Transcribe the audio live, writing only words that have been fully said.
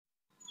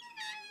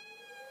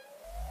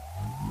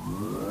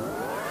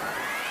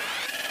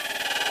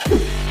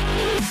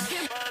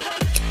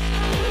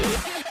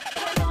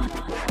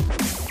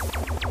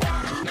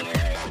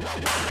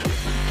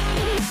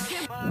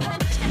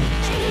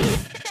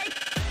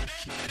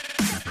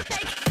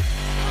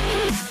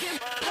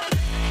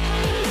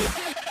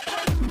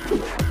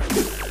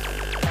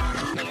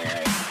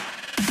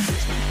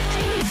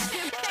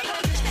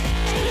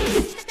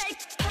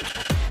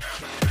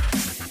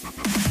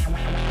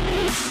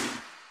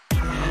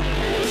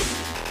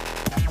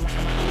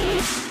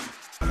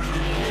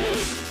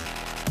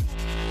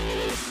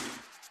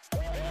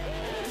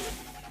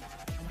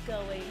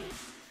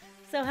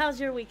how's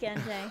your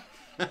weekend,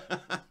 Jay?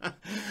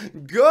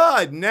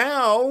 Good.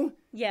 Now,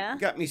 Yeah.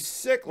 got me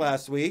sick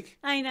last week.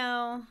 I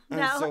know.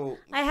 So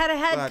I had a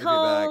glad head to be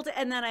cold, back.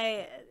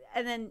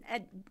 and then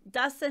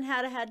Dustin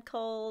had a head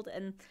cold,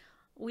 and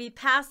we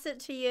passed it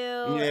to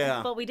you.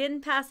 Yeah. But we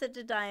didn't pass it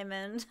to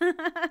Diamond.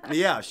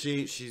 Yeah,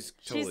 she's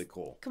totally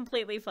cool.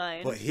 Completely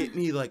fine. But hit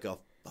me like a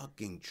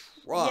fucking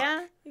truck.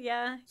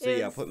 Yeah. So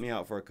yeah, put me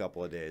out for a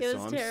couple of days. it So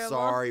was I'm terrible.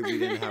 sorry we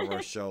didn't have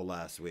our show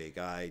last week.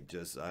 I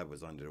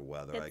was under the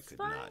weather. I It's could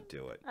fine. not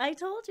do it. I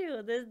told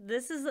you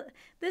this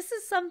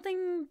is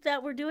something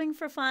that we're doing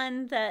for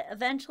fun. That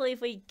eventually,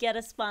 if we get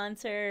a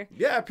sponsor,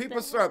 Yeah,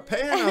 people start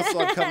paying us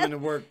like coming to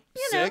work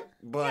sick,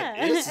 but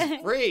yeah. this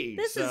is free.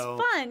 this so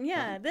is fun.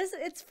 Yeah,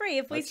 it's free.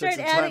 If we I took start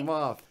some adding time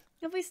off.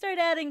 If we start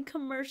adding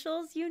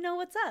commercials, you know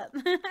what's up.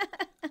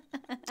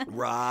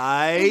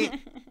 Right.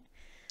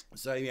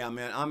 So yeah,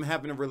 man, I'm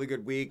having a really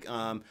good week.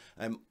 I'm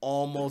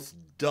almost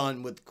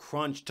done with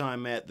crunch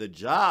time at the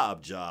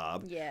job.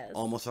 Yes.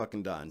 Almost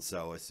fucking done.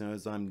 So as soon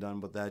as I'm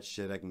done with that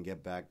shit, I can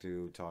get back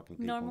to talking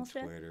to people Normal on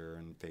shit? Twitter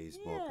and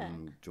Facebook Yeah.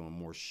 and doing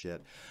more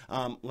shit.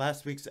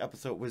 Last week's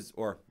episode was,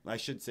 or I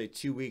should say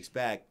 2 weeks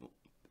back,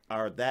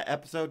 that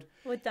episode,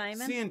 With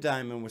Diamond? seeing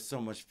Diamond was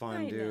so much fun,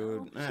 I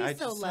dude. know. She's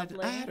so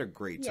lovely. I had a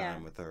great time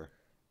Yeah. with her.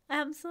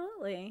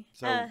 Absolutely.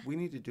 So we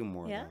need to do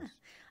more yeah. of those.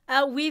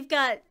 We've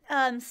got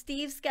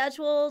Steve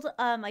scheduled.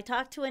 I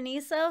talked to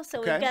Anissa, so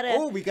Okay. we've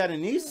got We got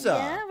Anissa.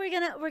 Yeah,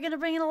 we're gonna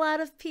bring in a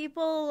lot of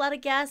people, a lot of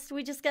guests.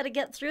 We just got to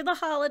get through the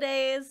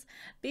holidays.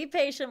 Be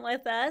patient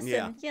with us,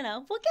 Yeah.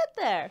 and we'll get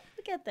there.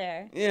 We'll get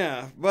there.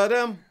 Yeah, but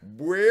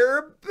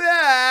we're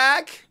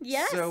back.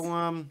 Yes. So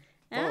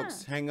Yeah.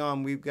 folks, hang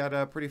on. We've got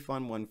a pretty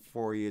fun one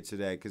for you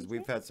today because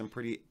we've had some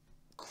pretty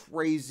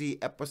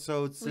crazy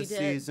episodes We this did.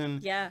 season.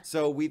 Yeah.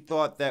 So we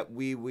thought that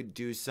we would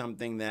do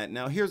something that.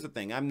 Now, here's the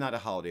thing. I'm not a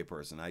holiday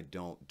person. I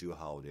don't do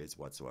holidays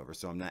whatsoever.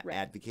 So I'm not Right.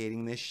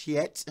 advocating this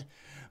shit.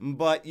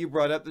 But you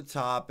brought up the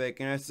topic,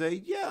 and I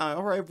say, yeah,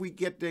 all right. If we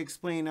get to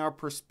explain our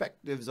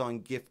perspectives on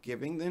gift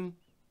giving, then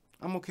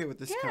I'm okay with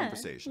this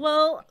conversation.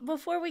 Well,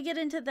 before we get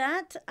into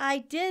that, I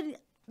did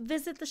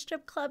visit the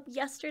strip club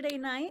yesterday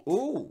night.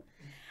 Ooh.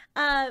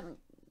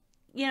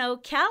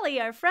 Callie,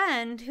 our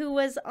friend, who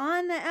was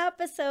on the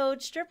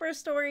episode Stripper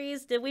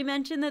Stories, did we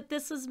mention that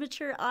this was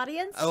mature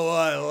audience? Oh,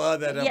 I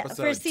love that Yeah, episode.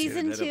 for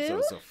season That 2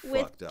 episode's so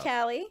with fucked up.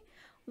 Callie.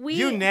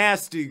 You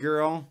nasty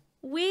girl.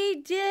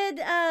 We did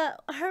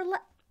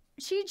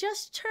she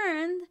just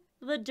turned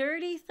the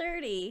Dirty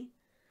 30.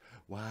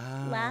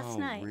 Wow. Last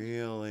night.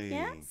 Really?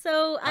 Yeah.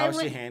 So How's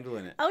she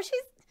handling it? Oh,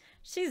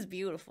 she's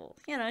beautiful.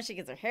 She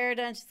gets her hair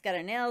done, she's got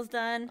her nails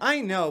done.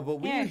 I know, but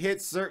when Yeah. you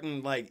hit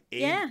certain age,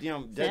 Yeah.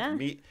 that's Yeah.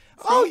 me.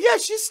 Oh yeah,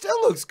 she still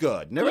looks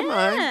good. Never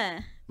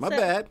mind. My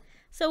bad.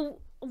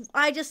 So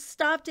I just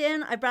stopped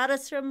in. I brought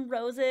us some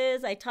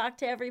roses. I talked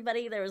to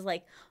everybody. There was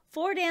like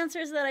 4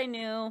 dancers that I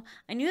knew.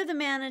 I knew the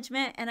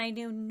management, and I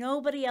knew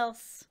nobody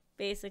else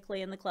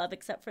basically in the club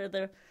except for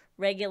the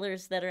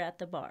regulars that are at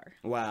the bar.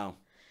 Wow.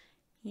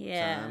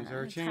 Yeah. Times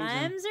are changing.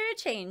 Times are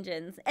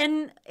changing.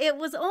 And it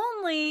was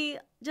only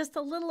just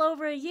a little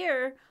over a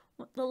year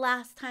the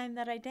last time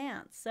that I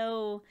danced.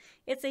 So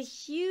it's a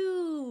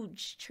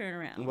huge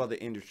turnaround. Well,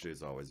 the industry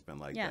has always been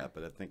like Yeah. that,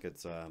 but I think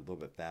it's a little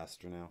bit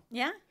faster now.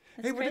 Yeah.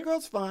 Hey, were the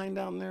girls fine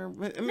down there?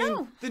 I mean,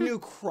 No. the new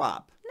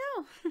crop.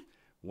 No.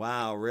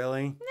 Wow,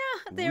 really?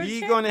 No. They were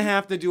We're going to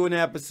have to do an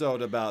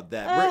episode about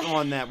that. We're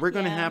on that. We're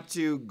going to yeah. have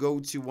to go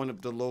to one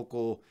of the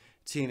local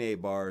TNA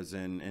bars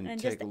and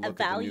just take a look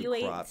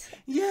evaluate. at the new crop.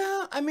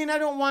 Yeah, I mean, I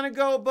don't want to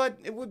go, but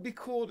it would be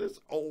cool. There's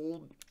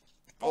old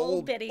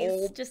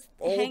biddies just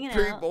old hanging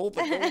people out.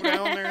 to go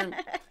down there and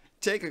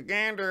take a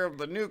gander of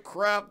the new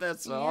crop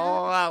that's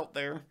all out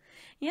there.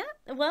 Yeah.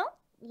 Well,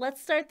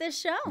 let's start this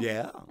show.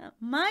 Yeah.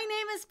 My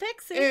name is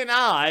Pixie. And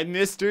I'm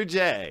Mr.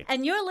 J.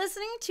 And you're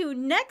listening to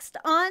Next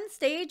on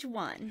Stage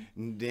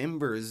 1.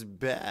 Denver's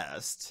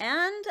best.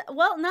 And,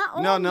 well, not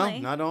only.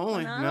 Not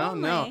only. Not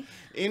No. only.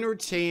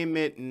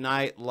 Entertainment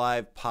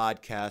nightlife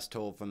podcast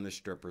told from the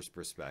stripper's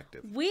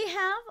perspective. We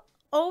have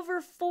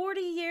over 40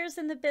 years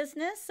in the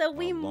business, so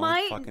we long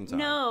might fucking time.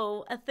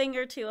 know a thing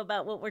or two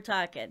about what we're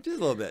talking.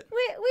 Just a little bit.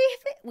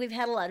 We've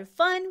had a lot of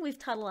fun. We've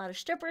taught a lot of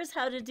strippers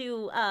how to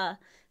do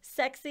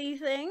sexy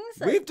things.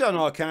 We've done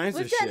all kinds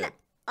We've of done shit.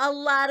 a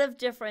lot of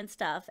different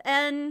stuff.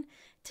 And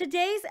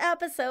today's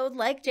episode,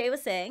 like Jay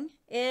was saying,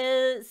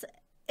 it's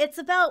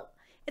about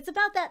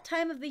that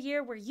time of the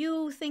year where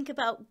you think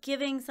about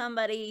giving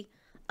somebody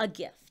a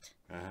gift.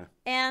 Uh-huh.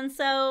 And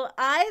so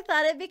I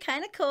thought it'd be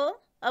kind of cool.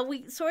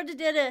 We sort of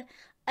did an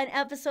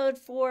episode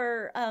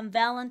for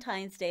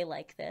Valentine's Day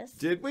like this.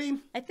 Did we?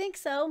 I think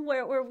so,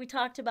 where we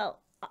talked about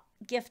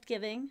gift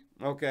giving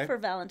Okay. for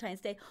Valentine's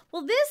Day.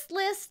 Well, this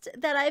list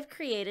that I've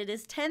created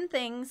is 10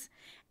 things,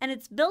 and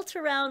it's built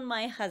around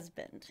my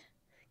husband.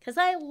 Because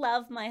I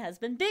love my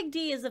husband. Big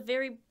D is a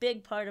very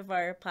big part of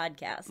our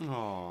podcast.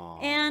 Aww.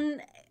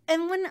 And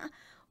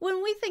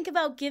when we think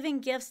about giving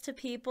gifts to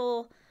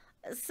people,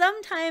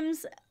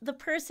 sometimes the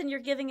person you're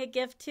giving a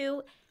gift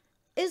to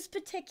is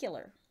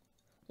particular.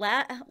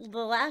 The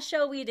last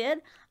show we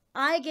did,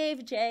 I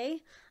gave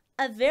Jay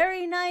a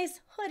very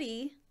nice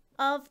hoodie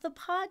of the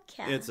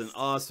podcast. It's an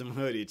awesome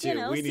hoodie too. You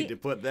know, we need to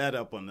put that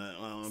up on the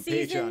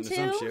Season Patreon or 2,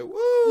 some shit.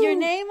 Woo! your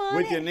name on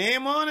With it? your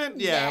name on it?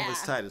 Yeah, it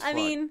was tight as fuck. I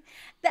mean,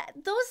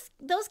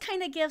 those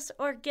kind of gifts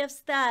are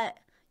gifts that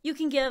you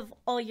can give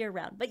all year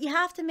round, but you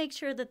have to make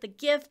sure that the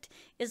gift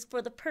is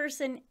for the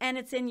person and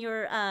it's in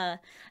your.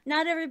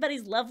 Not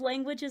everybody's love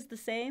language is the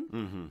same.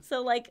 Mm-hmm.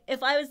 So, like,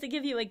 if I was to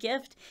give you a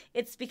gift,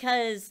 it's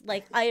because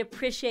like I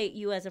appreciate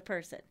you as a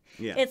person.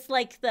 Yeah. It's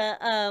like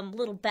the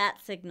little bat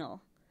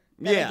signal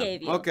that I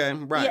gave you. Okay.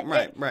 Right.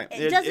 Yeah, Right.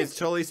 it It's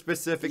totally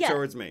specific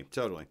towards me.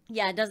 Totally.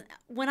 Yeah, it doesn't.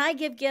 When I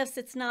give gifts,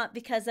 it's not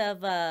because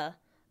of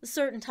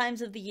certain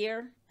times of the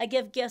year. I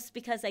give gifts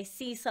because I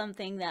see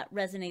something that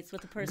resonates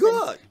with the person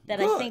that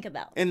I think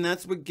about. And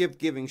that's what gift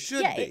giving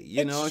should be.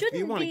 You know, if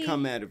you want to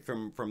come at it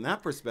from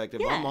that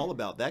perspective, I'm all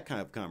about that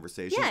kind of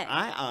conversation. Yeah.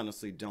 I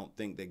honestly don't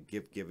think that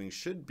gift giving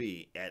should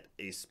be at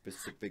a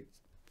specific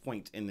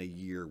point in the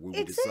year where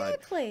we decide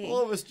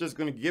all of us just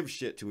going to give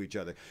shit to each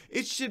other.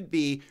 It should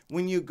be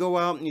when you go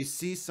out and you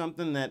see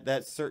something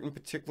that certain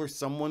particular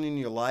someone in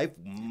your life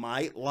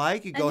might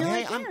like, you go,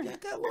 hey, I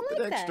got a little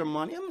bit extra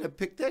money, I'm going to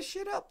pick that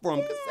shit up for them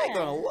because they're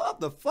going to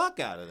love the fuck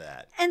out of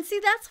that. And see,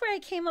 that's where I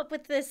came up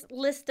with this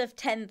list of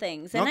 10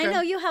 things. And I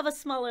know you have a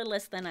smaller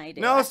list than I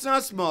do. No, it's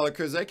not smaller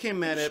because I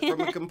came at it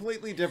from a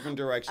completely different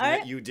direction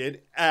that you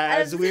did,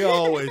 as we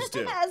always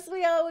do. As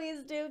we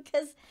always do,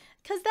 because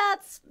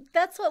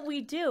that's what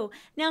we do.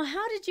 Now,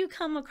 how did you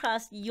come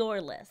across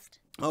your list?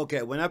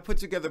 Okay, when I put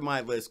together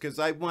my list, because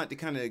I want to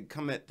kind of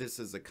come at this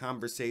as a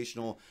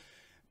conversational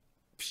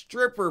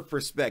stripper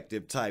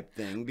perspective type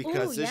thing,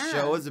 because this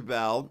show is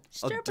about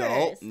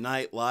adult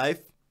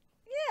nightlife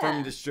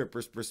from the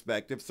stripper's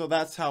perspective. So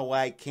that's how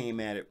I came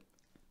at it.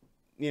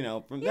 You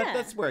know, from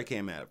that's where I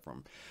came at it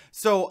from.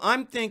 So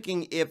I'm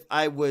thinking if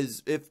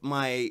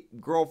my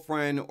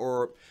girlfriend,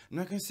 or I'm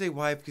not going to say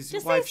wife because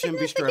your wife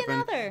shouldn't be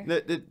stripping.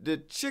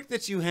 The chick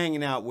that you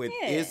hanging out with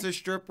is a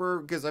stripper,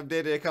 because I've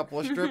dated a couple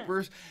of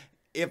strippers.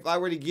 If I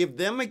were to give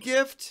them a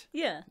gift,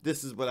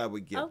 this is what I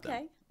would give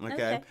them.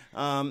 Okay.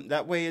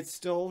 That way it's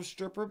still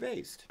stripper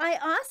based. I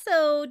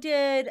also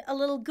did a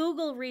little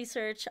Google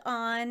research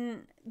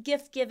on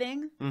gift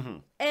giving. Mm-hmm.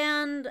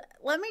 And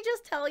let me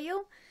just tell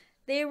you,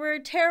 they were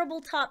terrible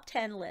top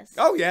 10 lists.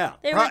 Oh, yeah.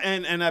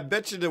 And I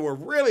bet you they were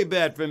really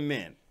bad for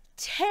men.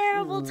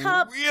 Terrible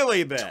top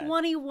really bad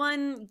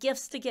 21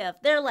 gifts to give.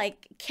 They're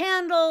like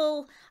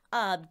candle,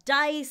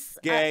 dice.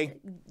 Gay.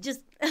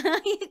 Just,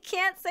 you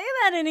can't say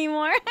that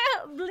anymore.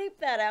 Bleep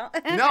that out.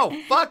 No,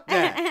 fuck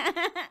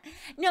that.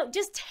 No,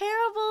 just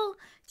terrible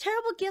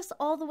gifts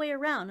all the way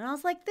around. And I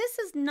was like, this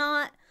is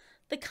not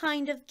the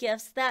kind of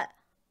gifts that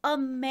a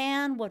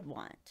man would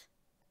want.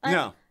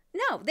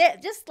 No, they're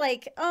just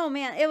like, oh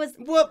man, it was.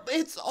 Well,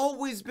 it's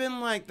always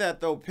been like that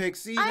though,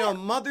 Pixie. You know,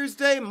 Mother's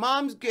Day,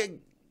 moms get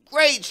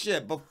great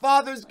shit, but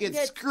fathers get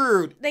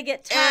screwed. They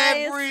get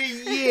ties. Every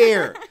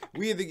year.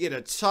 We either get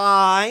a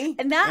tie,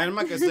 and I'm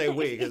not going to say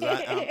we, because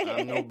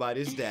I'm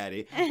nobody's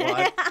daddy,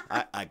 but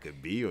I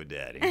could be your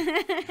daddy.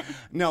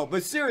 No,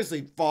 but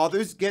seriously,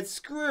 fathers get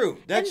screwed.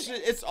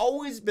 It's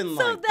always been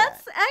like that. So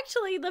that's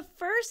actually the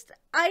first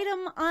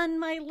item on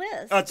my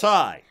list. A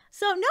tie.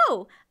 So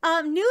no,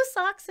 new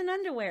socks and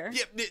underwear.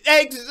 Yeah,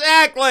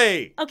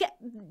 exactly. Okay,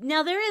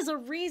 now there is a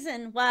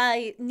reason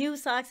why new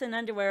socks and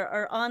underwear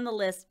are on the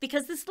list,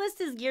 because this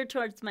list is geared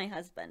towards my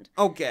husband.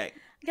 Okay.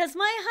 Because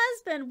my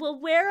husband will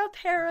wear a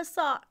pair of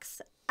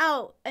socks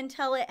out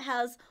until it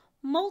has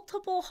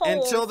multiple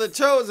holes. Until the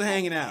toes are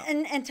hanging out.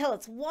 And until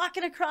it's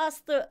walking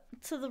across to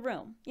the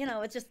room. You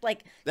know, it's just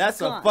like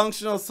that's a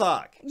functional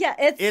sock. Yeah,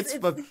 it's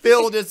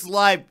fulfilled its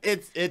life.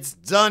 It's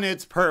done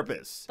its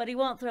purpose. But he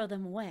won't throw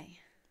them away.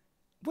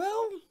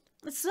 Well,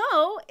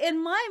 so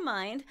in my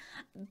mind,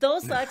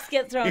 those socks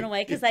get thrown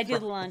away because I do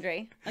the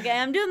laundry. Okay,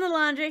 I'm doing the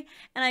laundry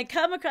and I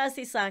come across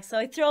these socks, so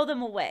I throw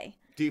them away.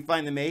 Do you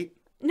find the mate?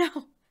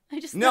 No.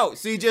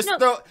 So you just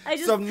throw.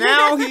 So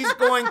now he's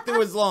going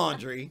through his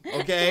laundry,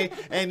 okay,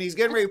 and he's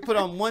getting ready to put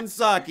on one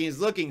sock. And he's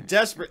looking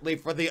desperately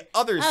for the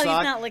other sock. He's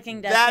not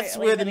looking desperately. That's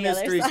where the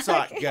mystery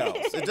sock goes.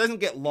 It doesn't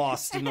get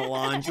lost in the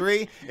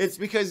laundry. It's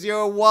because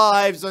your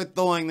wives are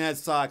throwing that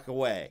sock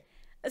away.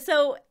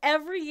 So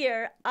every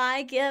year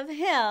I give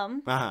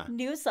him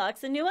new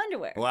socks and new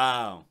underwear.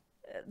 Wow.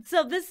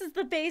 So this is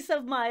the base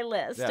of my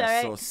list. That's all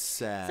right? so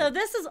sad. So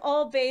this is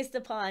all based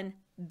upon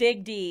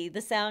Big D,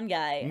 the sound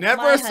guy.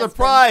 Never a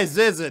surprise,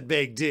 is it,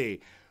 Big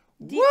D?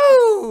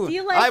 Woo! Do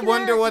you like I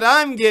wonder what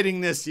I'm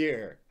getting this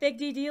year. Big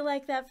D, do you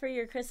like that for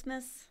your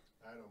Christmas?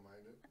 I don't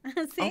mind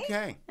it. See?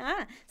 Okay.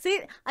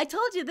 See, I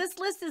told you this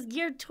list is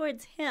geared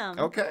towards him.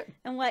 Okay.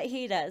 And what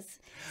he does.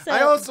 So,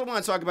 I also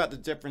want to talk about the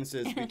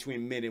differences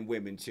between men and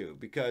women too,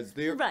 because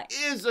there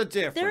is a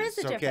difference. There is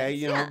a difference. Okay,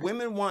 you know,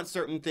 women want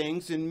certain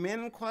things, and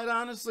men, quite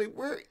honestly,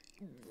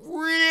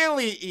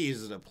 really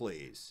easy to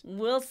please.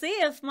 We'll see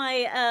if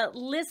my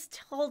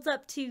list holds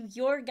up to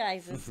your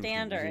guys'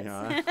 standards.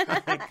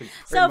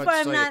 So far,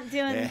 I'm not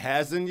doing. It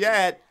hasn't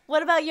yet.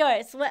 What about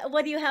yours?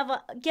 What do you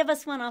have? Give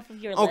us one off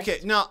of your list. Okay,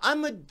 now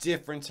I'm a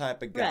different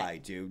type of guy,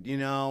 dude. You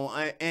know,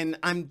 and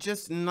I'm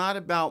just not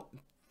about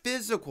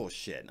physical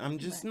shit. I'm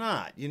just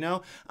not. You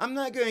know, I'm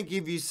not going to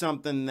give you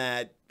something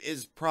that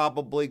is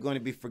probably going to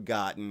be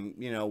forgotten.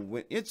 You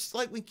know, it's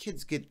like when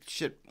kids get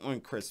shit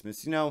on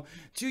Christmas. You know,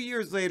 2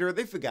 years later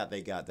they forgot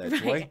they got that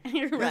toy.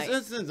 Right.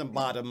 This is the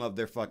bottom of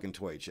their fucking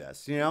toy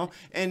chest. You know,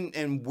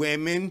 and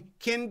women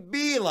can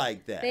be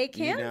like that. They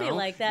can be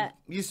like that.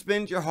 You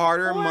spend your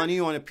hard-earned money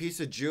on a piece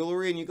of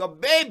jewelry, and you go,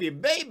 baby,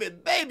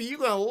 you're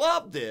gonna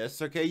love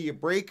this. Okay, you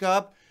break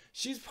up.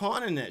 She's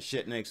pawning that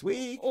shit next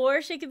week.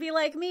 Or she could be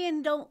like me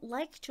and don't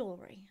like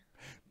jewelry.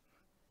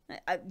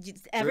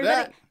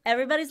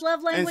 Everybody's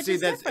love language is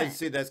different. And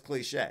see, that's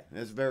cliche.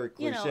 That's very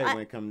cliche when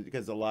it comes,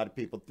 because a lot of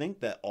people think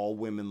that all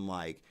women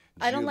like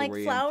jewelry. I don't like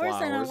flowers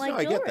and I don't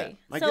like jewelry.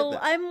 I get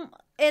that.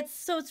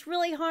 It's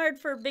really hard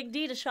for Big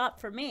D to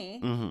shop for me.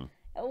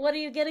 Mm-hmm. What are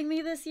you getting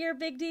me this year,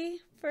 Big D?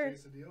 A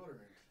case of deodorant.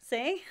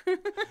 See?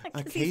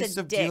 A case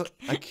of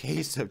deodorant.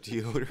 He's such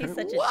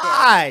a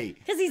Why?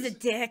 Because he's a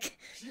dick.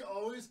 She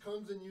always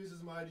comes and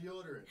uses my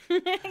deodorant.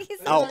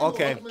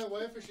 Okay. My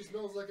wife, and she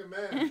smells like a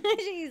man.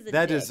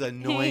 That is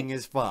annoying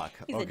as fuck.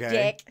 He's okay. a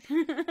dick.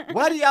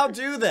 Why do y'all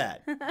do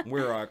that?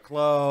 Wear our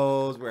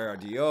clothes, wear our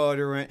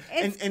deodorant,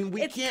 and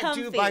we can't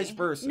comfy. do vice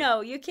versa.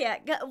 No, you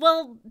can't.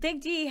 Well,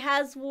 Big D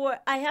has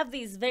I have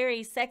these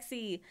very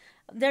sexy.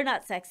 They're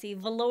not sexy.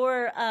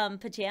 Velour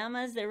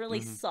pajamas. They're really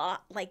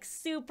soft, like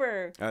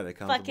super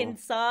fucking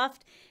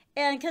soft.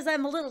 And because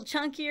I'm a little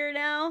chunkier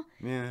now,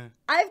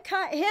 I've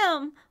caught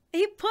him.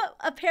 He put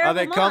a pair of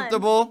them on. Are they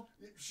comfortable?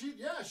 She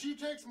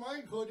takes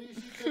my hoodie.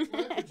 She takes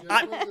my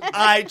pajamas.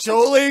 I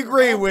totally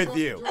agree with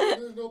you.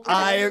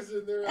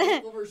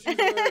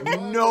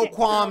 No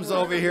qualms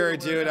over here,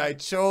 dude. I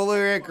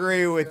totally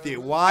agree with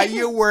you. Why are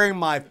you wearing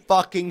my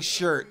fucking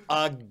shirt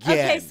again?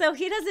 Okay, so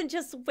he doesn't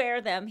just wear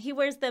them. He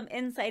wears them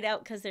inside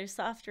out because they're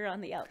softer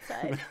on the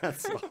outside.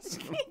 That's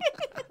awesome.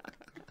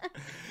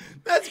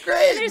 That's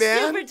great,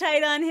 They're super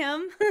tight on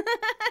him.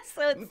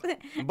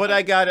 But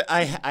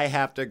I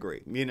have to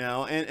agree, you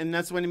know, and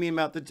that's what I mean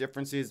about the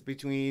differences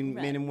between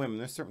men and women.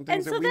 There's certain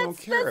things that we don't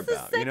care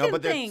about, you know,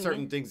 but there's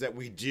certain things that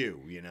we do,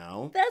 you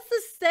know. That's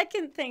the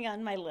second thing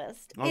on my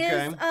list.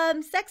 Okay.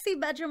 Is sexy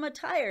bedroom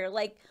attire,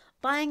 like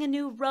buying a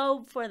new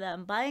robe for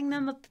them, buying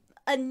them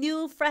a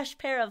new fresh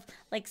pair of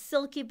like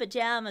silky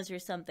pajamas or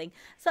something.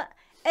 So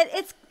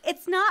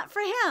it's not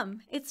for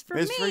him. It's for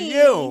me. It's for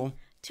you.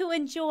 To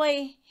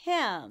enjoy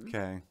him.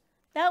 Okay.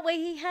 That way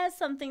he has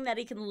something that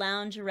he can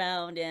lounge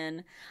around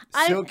in.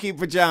 Silky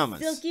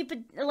pajamas.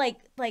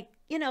 Like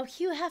you know,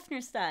 Hugh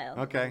Hefner style.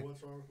 Okay.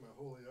 What's wrong with my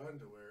holy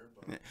underwear?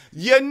 But...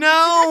 You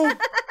know.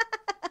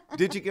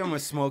 Did you give him a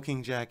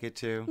smoking jacket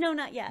too? No,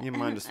 not yet. You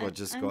might as well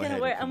just go ahead.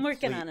 I'm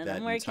working on it.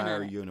 I'm working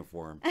on it.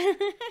 Uniform. You know,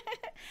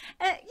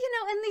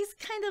 and these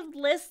kind of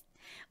lists.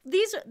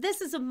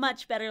 This is a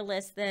much better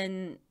list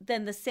than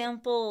the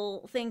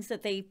sample things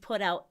that they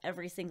put out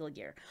every single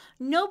year.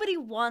 Nobody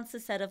wants a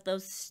set of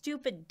those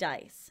stupid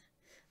dice.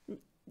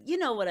 You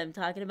know what I'm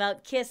talking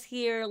about. Kiss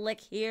here, lick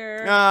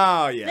here.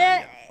 Oh,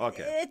 yeah.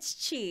 Okay. It's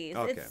cheese.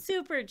 Okay. It's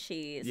super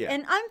cheese. Yeah.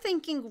 And I'm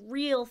thinking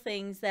real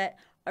things that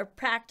are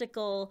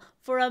practical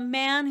for a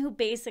man who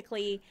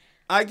basically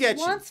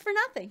wants for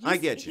nothing. I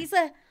get you. He's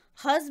a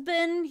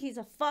husband, he's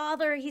a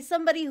father, he's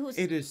somebody who's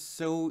It is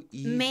so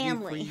easy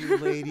manly. for you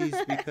ladies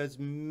because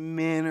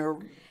men are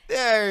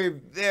very,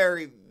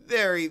 very,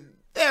 very,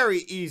 very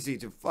easy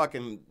to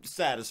fucking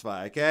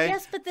satisfy, okay?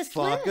 Yes, but this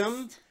Fuck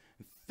them,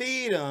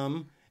 feed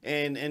them,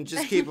 and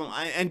just keep them,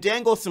 and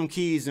dangle some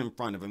keys in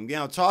front of them. You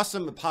know, toss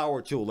them a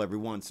power tool every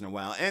once in a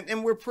while,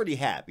 and we're pretty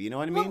happy, you know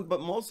what I mean? Well,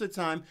 but most of the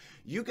time,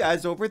 you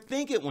guys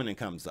overthink it when it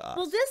comes to us.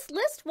 Well, this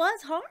list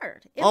was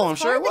hard. I'm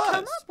sure it was. To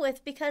come up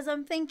with because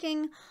I'm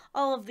thinking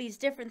all of these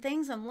different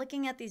things. I'm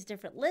looking at these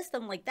different lists.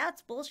 I'm like,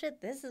 that's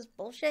bullshit. This is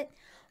bullshit.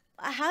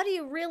 How do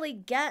you really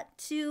get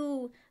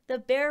to the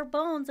bare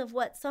bones of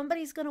what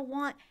somebody's going to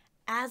want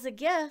as a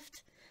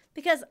gift?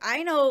 Because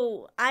I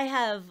know I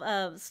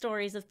have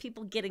stories of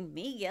people getting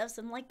me gifts.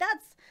 I'm like,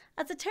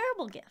 that's a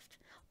terrible gift.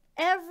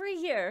 Every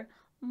year,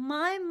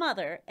 my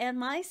mother and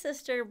my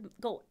sister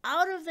go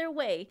out of their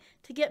way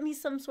to get me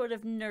some sort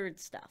of nerd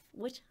stuff,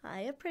 which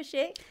I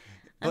appreciate.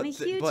 I'm a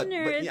huge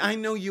nerd. But I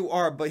know you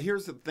are, but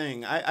here's the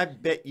thing. I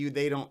bet you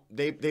they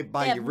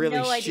buy you really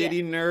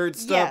shitty nerd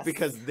stuff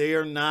because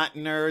they're not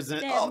nerds.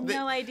 And, they have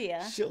no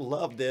idea. She'll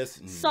love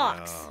this.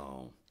 Socks.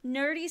 No.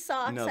 Nerdy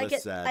socks. No, I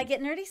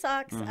get nerdy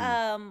socks.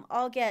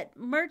 I'll get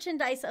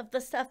merchandise of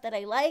the stuff that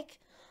I like,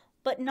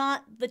 but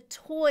not the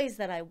toys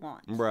that I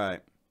want.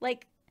 Right.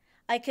 Like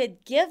I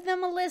could give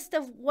them a list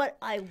of what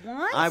I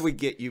want. I would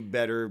get you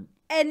better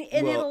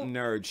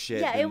nerd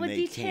shit. Yeah, it would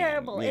be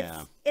terrible.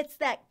 Yeah. It's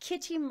that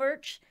kitschy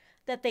merch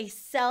that they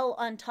sell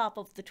on top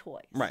of the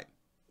toys. Right.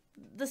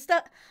 The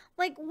stuff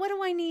like what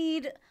do I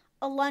need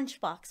a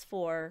lunchbox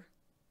for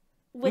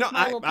with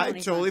My Little Pony. I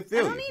totally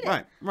feel I don't need it.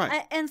 it.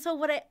 Right. And so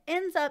what it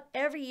ends up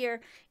every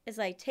year is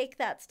I take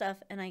that stuff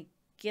and I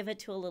give it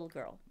to a little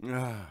girl.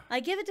 I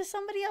give it to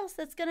somebody else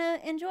that's going to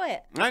enjoy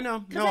it. I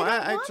know. No,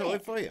 I totally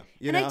feel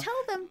you. And I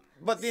tell them.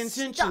 But the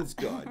intention's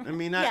good. I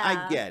mean,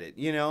 I get it,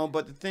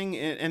 but the thing,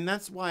 and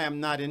that's why I'm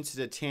not into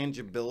the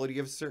tangibility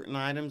of certain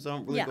items. I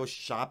don't really go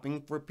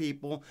shopping for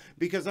people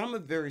because I'm a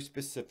very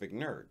specific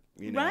nerd.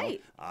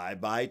 Right. I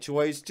buy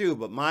toys too,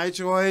 but my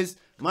toys,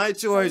 a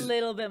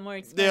little bit more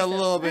expensive. They're a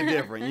little bit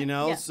different,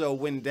 Yeah. So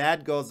when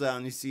Dad goes out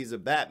and he sees a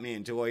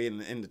Batman toy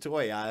in the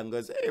toy aisle and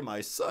goes, "Hey,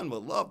 my son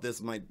would love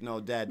this," no,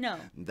 Dad, no,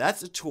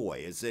 that's a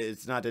toy.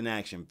 It's not an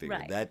action figure.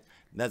 Right.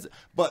 That's.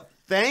 But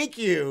thank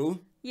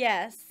you.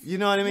 Yes. You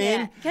know what I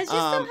mean? Because you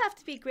still have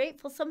to be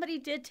grateful. Somebody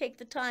did take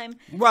the time.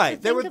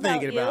 Right. They were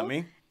thinking about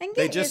me.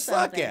 They just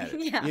suck at it.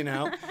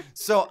 Yeah.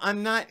 So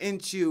I'm not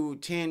into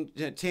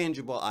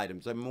tangible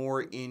items. I'm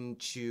more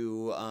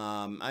into,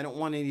 I don't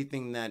want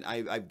anything that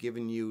I've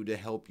given you to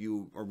help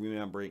you or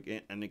remember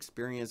an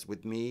experience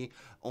with me,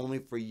 only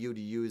for you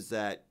to use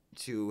that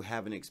to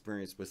have an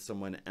experience with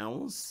someone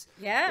else,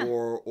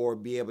 or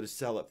be able to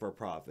sell it for a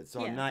profit.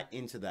 So I'm not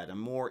into that. I'm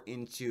more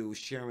into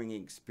sharing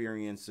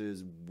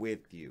experiences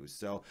with you.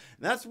 So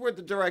that's where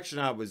the direction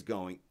I was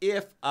going.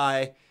 If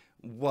I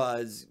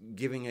was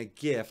giving a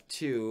gift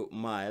to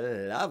my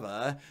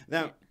lover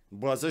that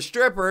was a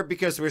stripper,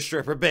 because we're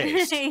stripper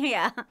based.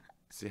 Yeah.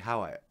 See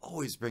how I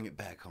always bring it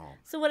back home.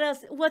 So what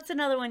else? What's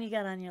another one you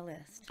got on your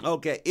list?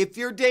 Okay, if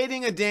you're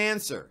dating a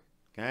dancer,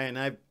 okay, and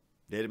I've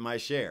dated my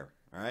share.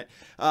 All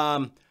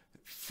right.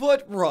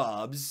 Foot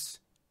rubs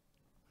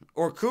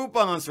or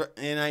coupons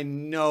and I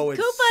know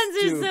it's coupons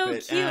stupid,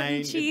 are so cute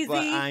and cheesy. But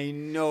I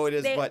know it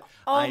is. But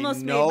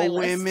almost I know made my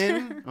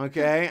women,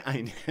 okay?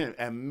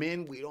 And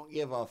men, we don't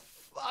give a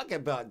fuck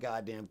about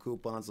goddamn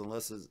coupons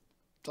unless it's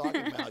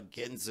talking about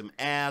getting some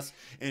ass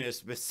in a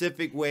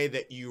specific way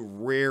that you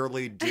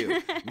rarely do.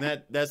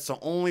 That's the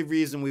only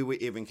reason we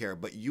would even care.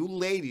 But you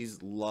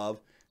ladies love.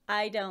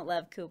 I don't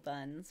love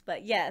coupons,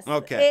 but yes,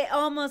 okay. It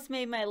almost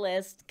made my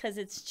list because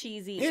it's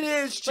cheesy. It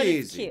is cheesy. But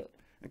it's cute.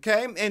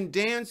 Okay, and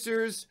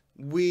dancers,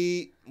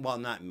 well,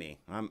 not me.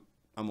 I'm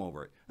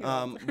over it.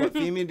 But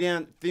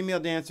female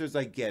dancers,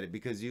 I get it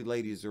because you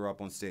ladies are up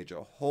on stage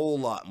a whole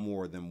lot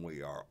more than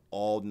we are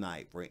all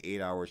night for an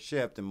 8-hour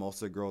shift, and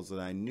most of the girls that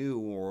I knew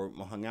or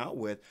hung out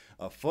with,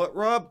 a foot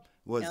rub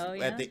was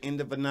at the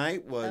end of a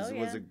night was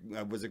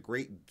a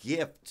great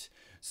gift.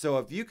 So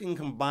if you can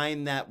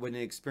combine that with an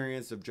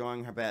experience of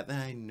drawing her back, then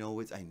I know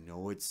it's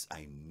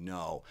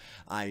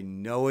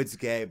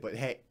gay, but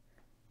hey,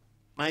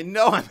 I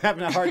know I'm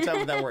having a hard time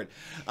with that word.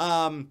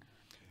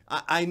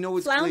 I know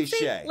it's flouncy?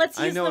 Cliche. Let's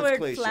use the word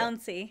cliche.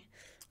 flouncy.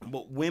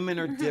 But women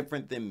are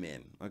different than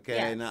men, okay?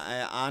 Yes. And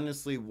I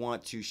honestly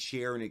want to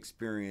share an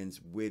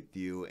experience with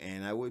you,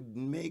 and I would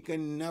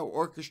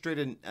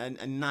orchestrate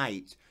a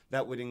night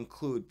that would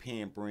include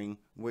pampering,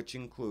 which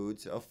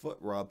includes a foot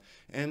rub,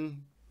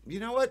 and you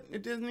know what?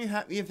 It doesn't even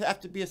have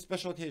to be a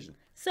special occasion.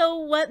 So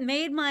what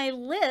made my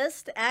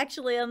list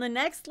actually on the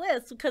next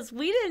list, because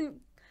we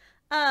didn't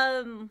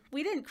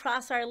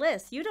cross our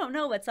list. You don't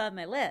know what's on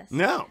my list.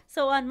 No.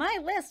 So on my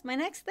list, my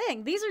next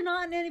thing, these are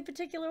not in any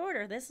particular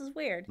order. This is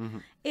weird.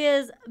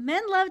 Is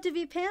men love to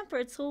be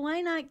pampered, so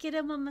why not get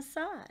them a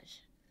massage?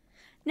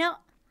 Now,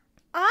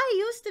 I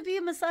used to be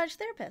a massage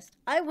therapist.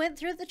 I went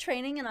through the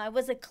training and I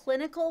was a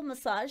clinical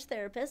massage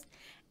therapist.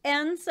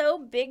 And so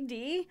Big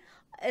D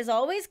is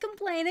always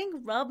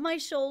complaining, rub my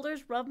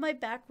shoulders, rub my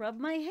back, rub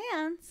my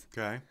hands.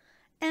 Okay.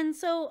 And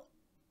so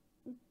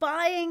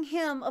buying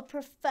him a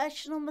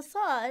professional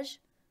massage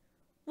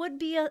would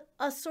be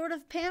a sort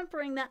of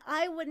pampering that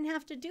I wouldn't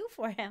have to do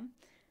for him.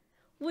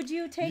 Would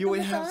you take a massage? You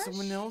would have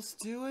someone else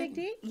do it? Big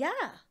D? Yeah.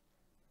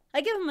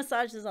 I give him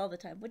massages all the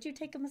time. Would you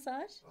take a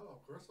massage? Oh,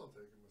 of course I'll take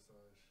a massage.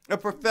 A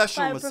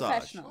professional massage.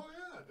 Professional. Oh,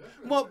 yeah,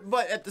 definitely. Well,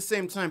 but at the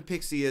same time,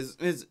 Pixie is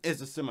a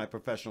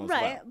semi-professional as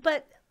well. Right,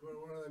 but... Go to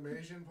one of them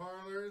Asian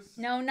parlors?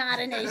 No, not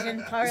an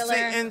Asian parlor.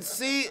 That's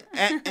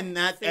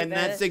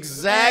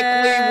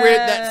exactly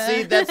where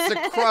that's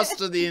the crust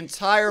of the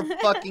entire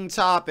fucking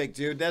topic,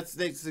 dude. That's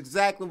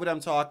exactly what I'm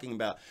talking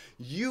about.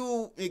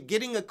 You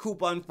getting a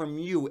coupon from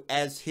you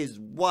as his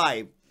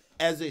wife,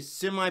 as a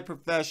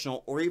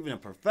semi-professional or even a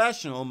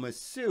professional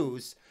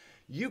masseuse,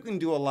 you can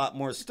do a lot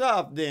more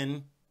stuff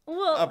than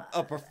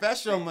a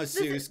professional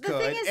masseuse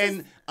could.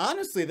 And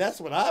honestly,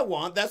 that's what I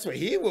want. That's what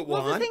he would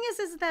want. Well, the thing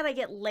is that I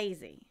get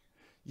lazy.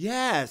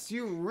 Yes,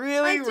 you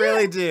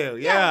really do.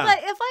 Yeah. But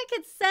if I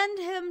could send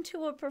him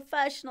to a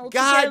professional to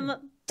get him a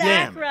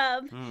back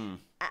rub,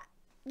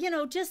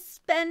 just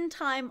spend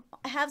time,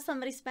 have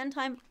somebody spend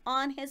time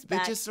on his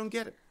back. They just don't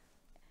get it.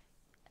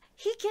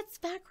 He gets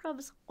back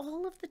rubs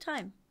all of the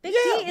time. Big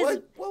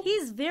D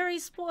he's very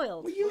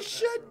spoiled. Well, you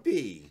should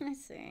be. I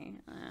see.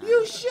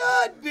 You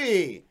should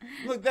be.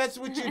 Look, that's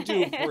what you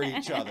do for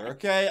each other,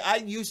 okay? I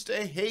used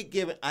to hate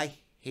giving. I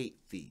hate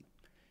feet.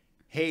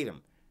 Hate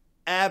them.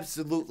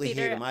 absolutely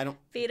hate them. I don't.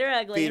 Feet are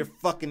ugly. Feet are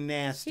fucking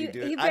nasty,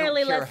 dude. He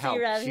barely I don't care lets how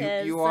you rub cute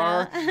his, you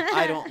are.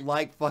 I don't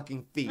like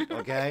fucking feet.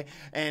 Okay,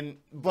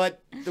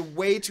 but the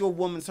way to a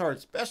woman's heart,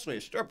 especially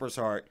a stripper's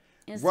heart,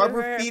 rub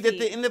her feet at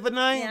the end of the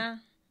night. Yeah.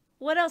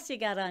 What else you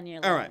got on your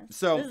list? All right,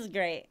 so this is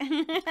great.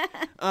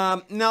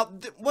 Now,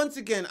 once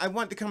again, I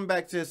want to come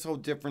back to this whole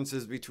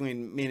differences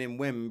between men and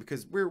women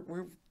because we're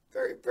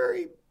very,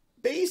 very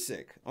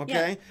basic.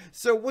 Okay, yeah.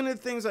 So one of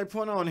the things I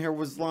put on here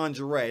was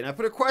lingerie, and I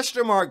put a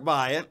question mark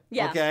by it.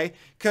 Yeah. Okay,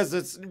 because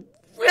it's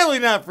really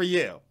not for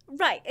you.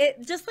 Right.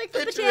 Just like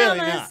the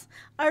pajamas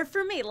are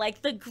for me.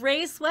 Like the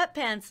gray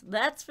sweatpants,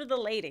 that's for the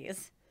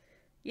ladies.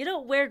 You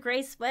don't wear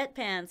gray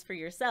sweatpants for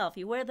yourself.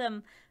 You wear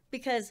them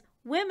because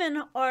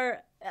women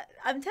are.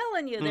 I'm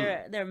telling you,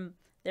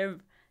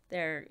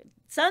 they're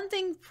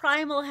something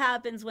primal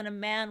happens when a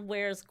man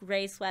wears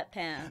gray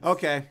sweatpants.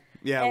 Okay.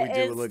 Yeah, we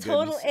do look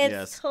good.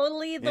 It's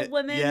totally the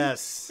women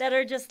that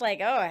are just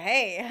like, oh,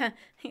 hey,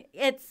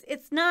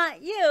 it's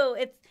not you.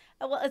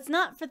 It's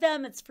not for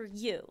them. It's for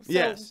you.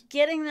 So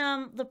getting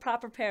them the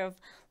proper pair of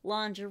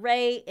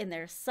lingerie in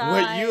their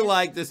size. What you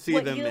like to see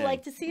them in. What you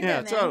like to see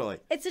them in. Yeah, totally.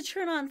 It's a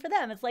turn on for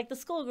them. It's like the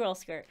schoolgirl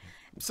skirt.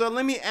 So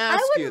let me ask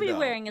you, I wouldn't be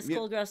wearing a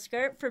schoolgirl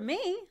skirt for me.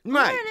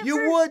 Right,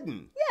 you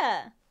wouldn't.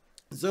 Yeah.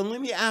 So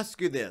let me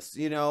ask you this,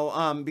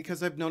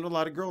 because I've known a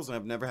lot of girls and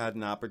I've never had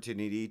an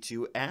opportunity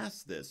to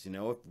ask this,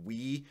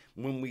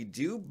 when we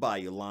do buy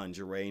you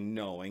lingerie,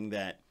 knowing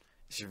that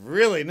it's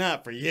really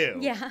not for you.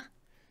 Yeah.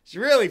 It's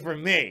really for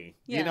me.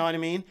 Yeah. You know what I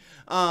mean?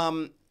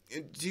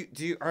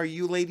 Are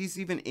you ladies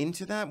even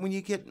into that when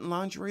you get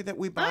lingerie that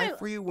we buy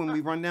for you? When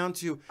we run down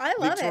to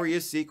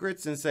Victoria's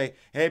Secrets and say,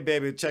 hey,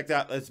 baby, check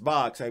out this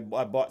box. I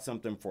bought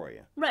something for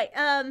you. Right.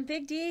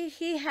 Big D,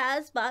 he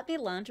has bought me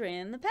lingerie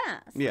in the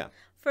past. Yeah.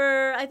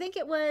 For, I think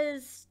it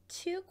was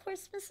 2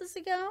 Christmases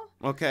ago.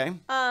 Okay.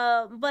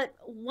 But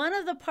one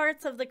of the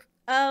parts of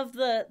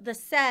the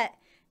set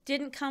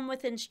didn't come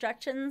with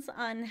instructions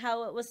on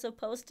how it was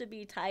supposed to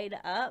be tied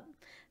up.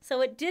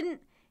 So it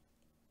didn't.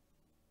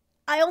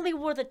 I only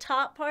wore the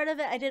top part of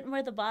it. I didn't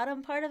wear the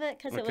bottom part of it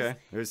because it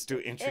was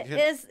too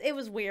intricate. It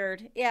was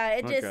weird. Yeah,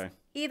 it just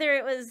either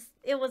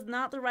it was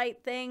not the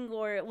right thing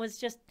or it was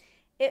just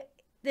the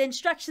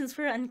instructions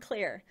were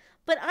unclear.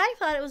 But I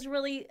thought it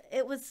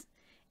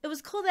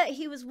was cool that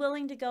he was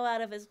willing to go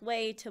out of his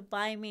way to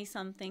buy me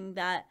something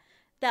that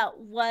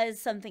was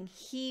something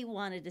he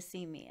wanted to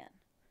see me in.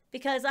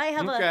 Because I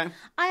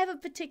have a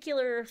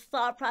particular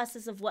thought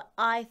process of what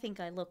I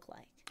think I look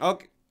like.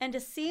 Okay. And to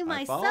see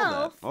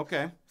myself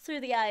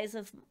through the eyes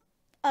of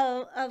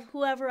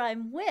whoever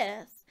I'm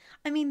with.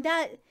 I mean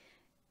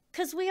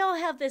because we all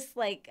have this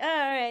like, all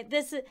right,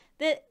 this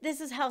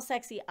is how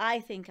sexy I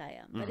think I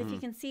am. But if you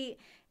can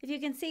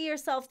see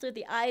yourself through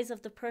the eyes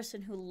of the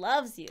person who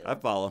loves you, I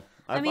follow.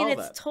 I mean,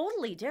 it's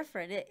totally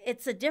different.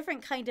 It's a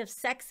different kind of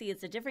sexy.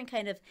 It's a different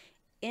kind of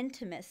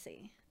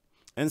intimacy.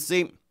 And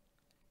see,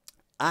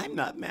 I'm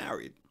not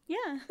married.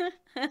 Yeah.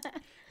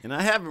 And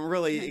I haven't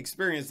really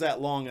experienced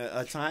that long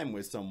a time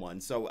with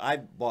someone. So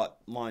I've bought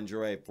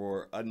lingerie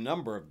for a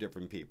number of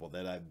different people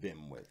that I've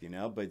been with,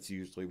 but it's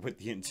usually with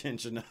the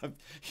intention of,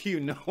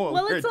 what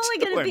well, we're it's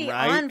only going to be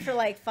right? on for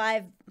like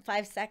 5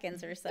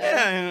 seconds or so.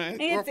 Yeah.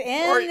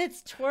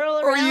 It's twirl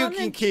around. Or you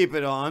can keep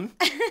it on.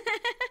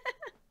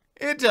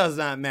 It does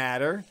not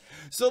matter.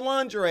 So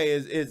lingerie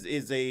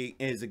is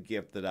a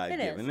gift that I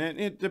give. And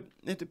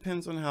it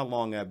depends on how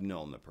long I've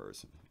known the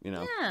person,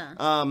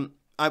 Yeah.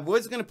 I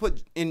was going to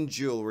put in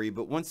jewelry,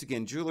 but once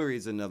again, jewelry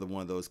is another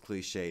one of those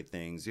cliche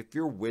things. If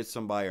you're with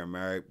somebody or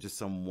married to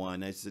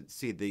someone, I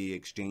see the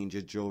exchange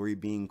of jewelry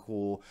being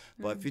cool.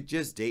 But if you're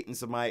just dating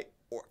somebody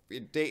or if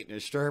you're dating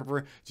a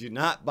stripper, do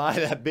not buy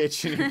that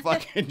bitch any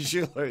fucking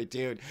jewelry,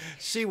 dude.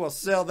 She will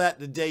sell that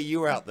the day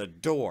you're out the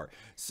door.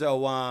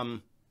 So,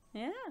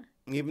 yeah.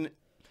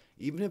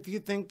 Even if you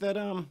think that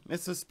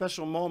it's a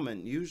special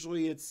moment,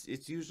 usually it's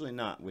usually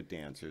not with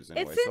dancers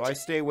anyway. So I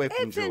stay away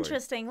from jewelry. It's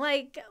interesting.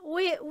 Like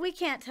we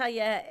can't tell you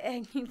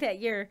that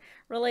your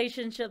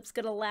relationship's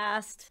gonna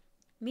last.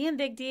 Me and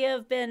Big D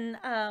have been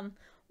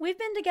we've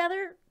been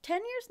together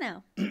 10 years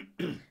now.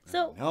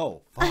 So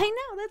I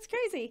know that's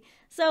crazy.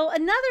 So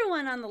another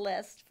one on the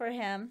list for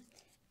him,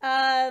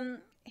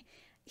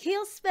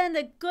 he'll spend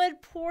a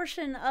good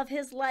portion of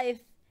his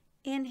life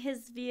in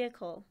his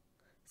vehicle.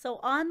 So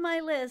on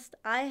my list,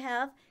 I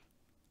have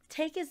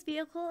take his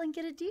vehicle and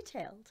get it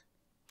detailed.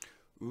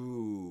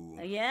 Ooh.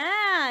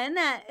 Yeah, and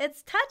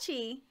it's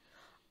touchy.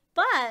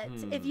 But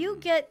if you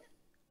get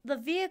the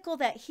vehicle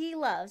that he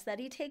loves, that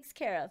he takes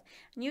care of,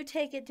 and you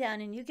take it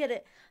down and you get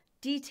it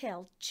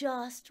detailed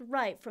just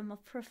right from a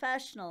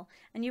professional,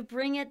 and you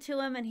bring it to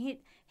him and he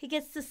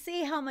gets to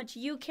see how much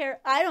you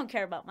care. I don't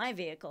care about my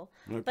vehicle,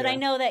 but I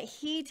know that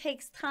he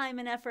takes time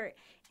and effort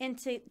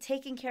into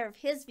taking care of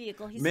his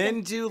vehicle.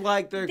 Men do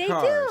like their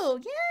cars. They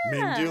do, yeah.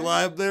 Men do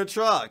like their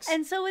trucks.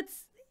 And so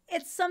it's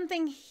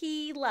something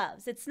he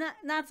loves. It's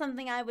not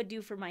something I would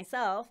do for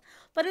myself,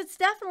 but it's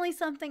definitely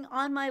something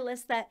on my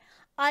list that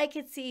I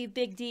could see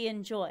Big D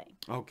enjoy.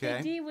 Okay.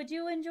 Big D, would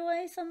you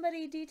enjoy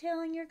somebody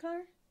detailing your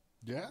car?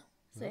 Yeah.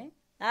 See?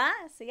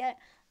 See,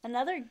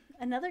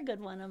 another good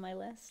one on my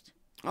list.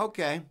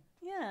 Okay.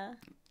 Yeah.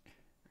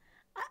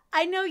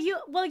 I know you.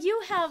 Well,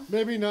 you have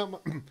Maybe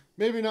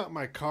not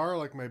my car,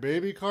 like my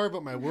baby car,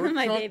 but my work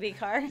my truck. baby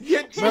car. My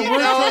work truck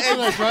that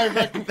I drive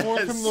back and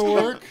forth from the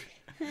work.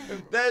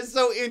 That's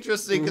so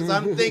interesting because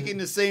I'm thinking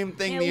the same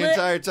thing the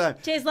entire time.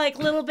 Jay's like,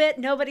 little bit,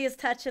 nobody is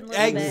touching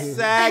little bit.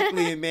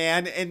 Exactly,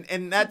 man.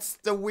 And that's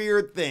the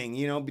weird thing,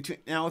 you know,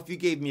 now if you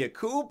gave me a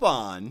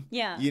coupon,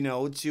 you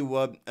know,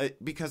 to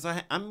because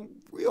I'm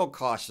real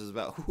cautious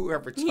about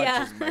whoever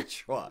touches my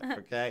truck,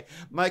 okay?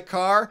 My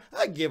car,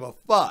 I give a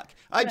fuck.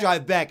 I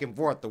drive back and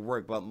forth to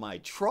work, but my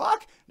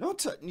truck, don't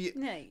touch.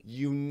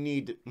 You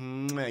need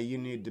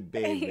to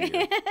bathe.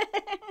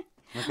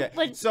 Okay,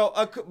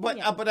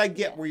 but I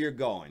get where you're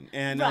going,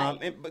 and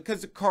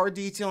because the car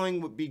detailing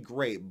would be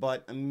great,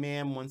 but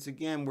man, once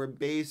again, we're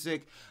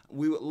basic.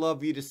 We would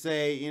love you to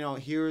say, you know,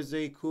 here's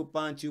a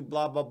coupon to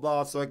blah blah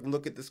blah, so I can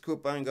look at this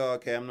coupon and go,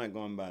 okay, I'm not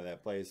going by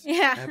that place.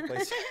 Yeah, that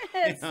place.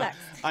 It sucks.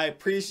 I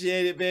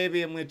appreciate it,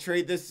 baby. I'm gonna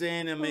trade this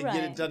in. I'm gonna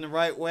get it done the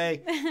right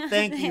way.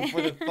 Thank you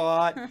for the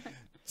thought.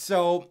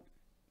 So.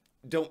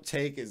 Don't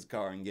take his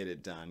car and get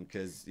it done,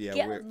 because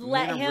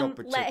let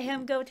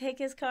him go take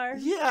his car.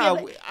 Yeah,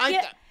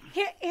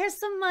 here's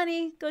some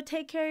money. Go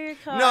take care of your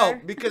car. No,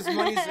 because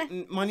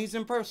money's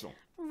impersonal.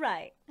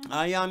 Right.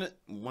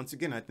 Once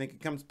again, I think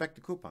it comes back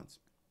to coupons.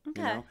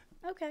 Okay. You know?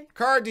 Okay.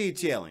 Car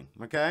detailing.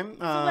 Okay.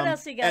 So what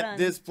else you got at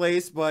this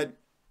place? But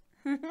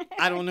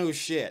I don't know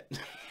shit.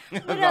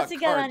 What else you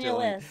got on your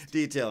list?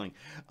 Detailing.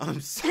 I'm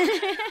sorry.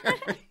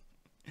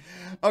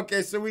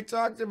 Okay, so we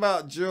talked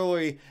about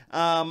jewelry.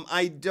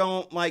 I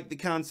don't like the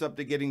concept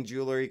of getting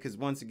jewelry because,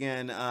 once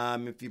again,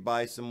 if you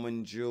buy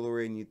someone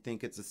jewelry and you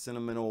think it's a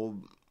sentimental,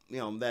 you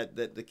know, that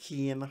the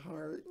key in the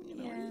heart, you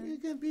know, you're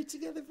gonna be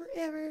together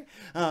forever.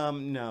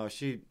 No,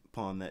 she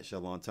pawned that shit a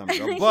long time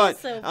ago.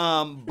 But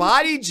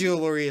body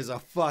jewelry is a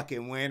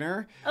fucking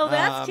winner. Oh,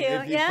 that's cute.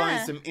 If you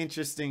find some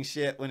interesting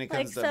shit when it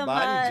comes to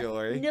body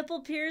jewelry,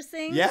 nipple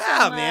piercings.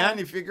 Yeah, man.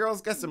 If your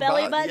girl's got some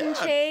belly button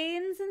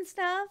chains and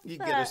stuff, you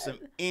get her some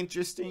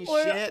interesting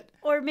shit.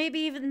 Or maybe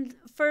even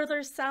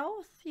further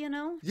south, you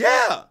know.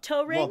 Yeah.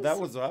 Toe rings. Well, that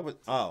was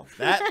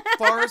that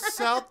far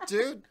south,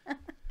 dude.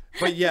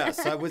 But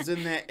yes, I was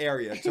in that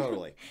area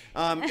totally.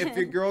 If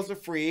your girl's a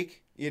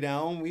freak, you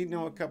know, we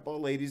know a couple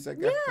of ladies that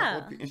got a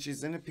couple and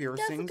she's into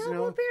piercings.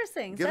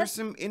 Piercings. Get her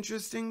some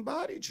interesting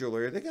body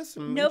jewelry. They got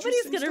some.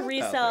 Nobody's gonna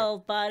resell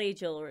body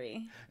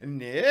jewelry.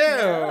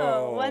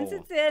 No. Once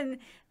it's in,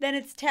 then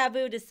it's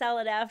taboo to sell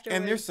it afterwards.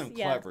 And there's some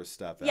clever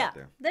stuff out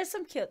there. There's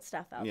some cute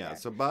stuff out there. Yeah,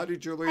 so body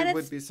jewelry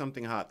would be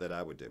something hot that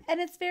I would do. And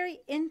it's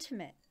very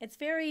intimate. It's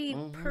very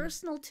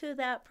personal to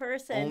that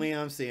person. Only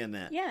I'm seeing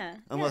that. Yeah.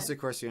 Unless, of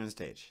course, you're on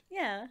stage.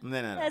 Yeah. And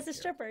then as a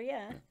stripper,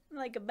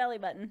 like a belly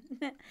button.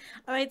 All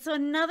right, so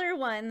another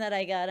one that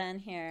I got on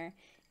here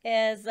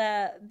is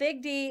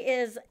Big D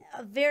is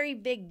a very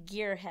big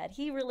gearhead.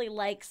 He really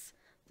likes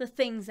the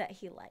things that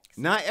he likes.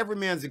 Not every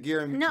man's a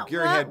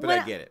gearhead, but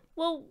I get it.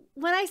 Well,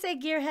 when I say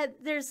gearhead,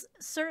 there's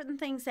certain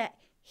things that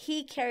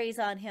he carries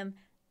on him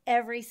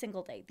every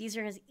single day. These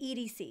are his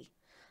EDC.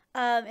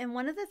 And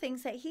one of the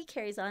things that he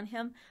carries on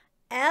him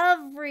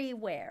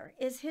everywhere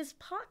is his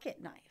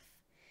pocket knife.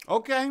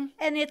 Okay.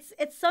 And it's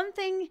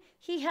something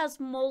he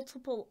has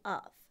multiple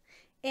of.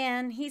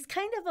 And he's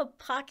kind of a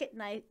pocket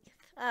knife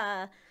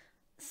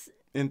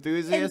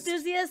enthusiast.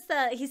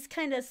 He's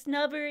kind of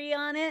snubbery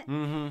on it.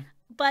 Mm-hmm.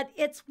 But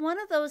it's one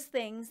of those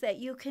things that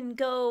you can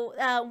go.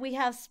 We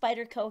have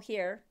Spyderco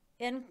here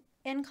in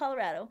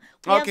Colorado.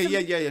 We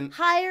have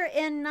higher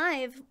end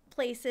knife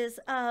places.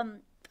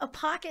 A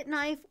pocket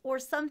knife or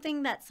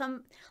something that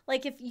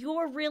like if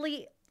you're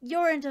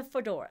into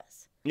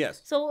fedoras.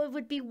 Yes. So it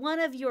would be one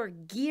of your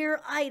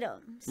gear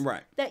items.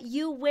 Right. That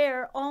you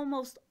wear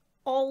almost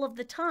all of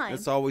the time.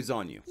 It's always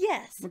on you.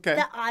 Yes. Okay.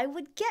 That I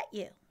would get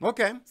you.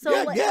 Okay.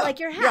 So like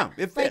your hat.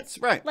 Yeah, it fits.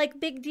 Right. Like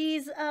Big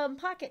D's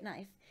pocket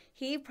knife.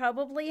 He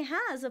probably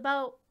has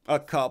about a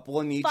couple,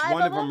 and each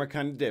one of them are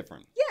kind of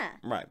different. Yeah.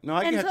 Right. No,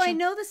 I get And so you. I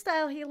know the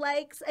style he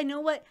likes. I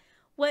know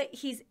what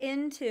he's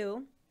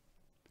into.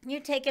 You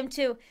take him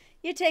to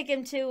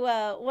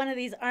one of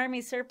these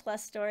army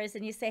surplus stores,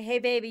 and you say, "Hey,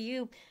 baby,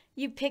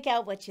 you pick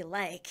out what you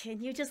like,"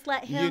 and you just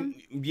let him.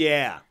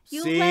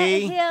 You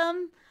let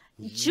him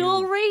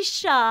jewelry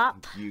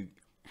shop.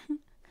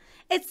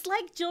 It's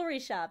like jewelry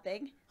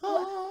shopping.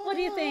 What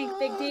do you think,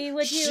 Big D?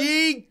 Would you?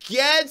 She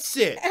gets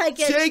it.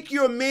 Take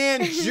your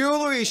man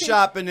jewelry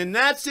shopping, and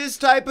that's his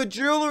type of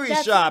jewelry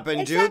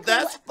shopping, dude.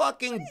 That's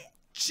fucking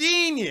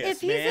genius,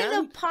 if he's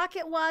into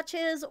pocket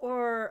watches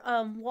or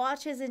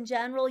watches in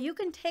general, you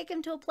can take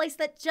him to a place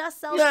that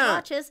just sells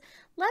watches.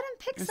 Let him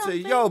pick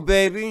something. Say, yo,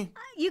 baby,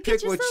 you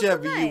pick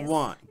whichever you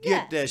want.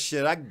 Get that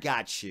shit. I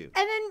got you.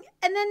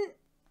 And then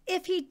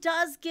if he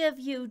does give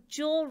you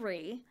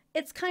jewelry,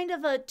 it's kind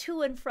of a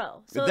to and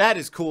fro. So that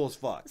is cool as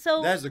fuck.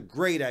 So that's a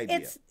great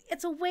idea.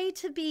 It's a way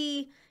to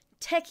be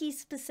techie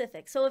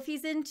specific. So if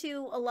he's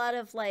into a lot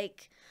of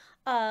like,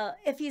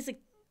 if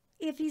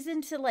he's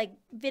into like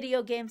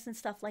video games and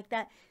stuff like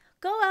that,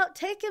 go out,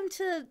 take him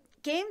to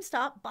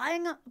GameStop,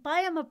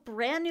 buy him a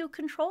brand new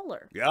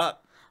controller. Yeah.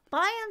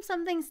 Buy him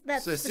something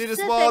that's So see specific.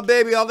 this wall,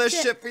 baby? All that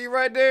shit for you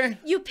right there?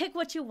 You pick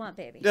what you want,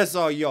 baby. That's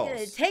all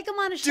yours. Take him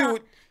on a shop.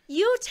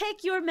 You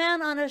take your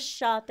man on a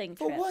shopping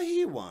trip. For what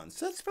he wants.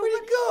 That's For pretty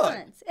what he good.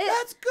 wants.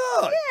 That's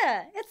good.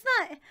 Yeah, it's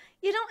not.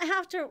 You don't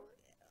have to.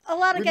 A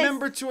lot of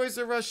Remember guys. Toys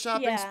R Us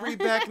shopping spree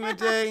back in the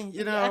day?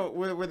 You know,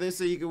 where they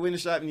say you could win a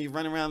shop and you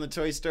run around the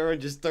toy store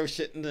and just throw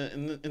shit in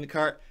the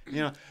cart.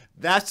 You know,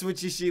 that's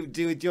what you should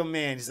do with your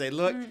man. You say,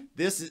 look,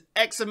 this is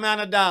X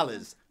amount of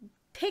dollars.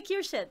 Pick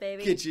your shit,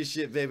 baby. Get your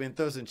shit, baby, and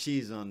throw some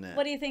cheese on that.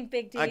 What do you think,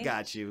 Big D? I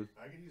got you.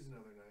 I could use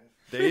another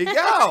knife. There you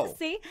go.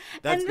 See,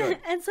 That's good.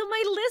 And so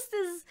my list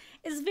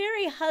is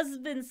very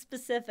husband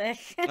specific.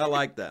 I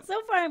like that.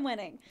 So far, I'm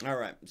winning. All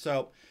right,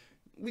 so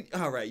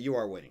all right, you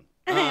are winning.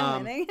 I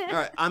am winning. All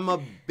right, I'm a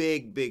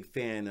big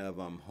fan of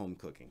home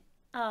cooking.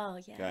 Oh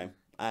yeah. Okay,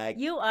 I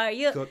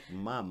you cook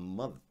my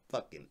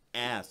motherfucking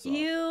ass off.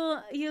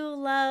 You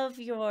love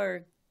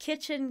your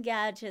kitchen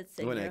gadgets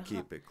and when your I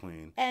keep it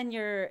clean and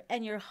your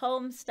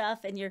home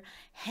stuff and your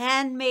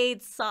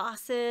handmade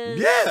sauces.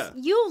 Yeah,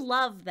 you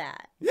love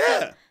that.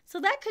 Yeah. So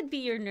that could be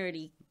your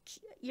nerdy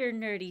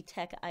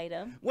tech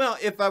item. Well,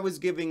 if I was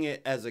giving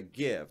it as a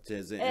gift,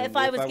 if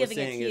I was giving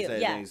it to you,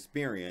 as yeah. an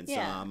experience,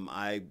 Yeah.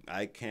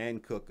 I can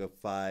cook a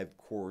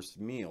 5-course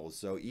meal.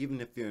 So even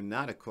if you're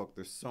not a cook,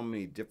 there's so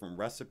many different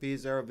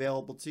recipes that are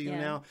available to you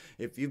now.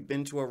 If you've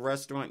been to a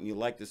restaurant and you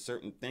liked a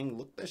certain thing,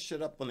 look that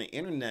shit up on the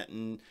internet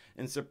and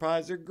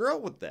surprise your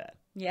girl with that.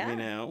 Yeah. You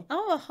know?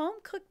 Oh, a home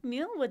cooked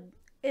meal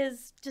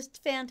is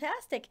just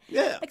fantastic.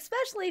 Yeah.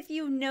 Especially if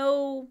you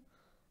know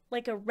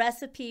like a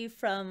recipe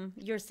from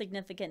your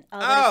significant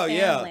other's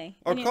family.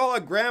 Yeah. Or call a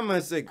grandma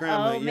and say,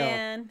 Grandma, oh,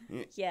 man.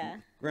 Yeah.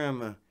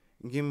 Grandma,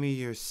 give me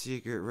your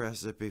secret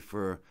recipe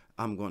for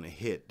I'm going to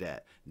hit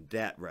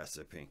that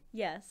recipe.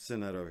 Yes.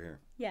 Send that over here.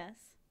 Yes.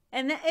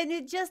 And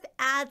it just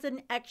adds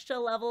an extra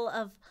level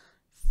of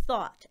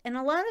thought. And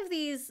a lot of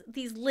these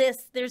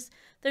lists,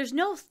 there's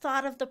no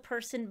thought of the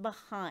person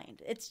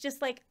behind. It's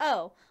just like,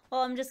 oh,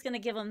 well, I'm just going to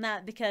give them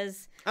that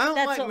because I don't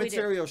that's like what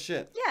material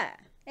shit. Yeah.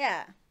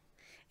 Yeah.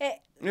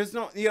 There's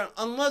no,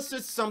 unless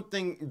it's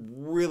something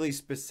really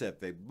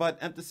specific. But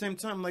at the same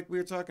time, like we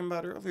were talking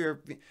about earlier,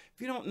 if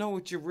you don't know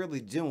what you're really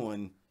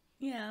doing,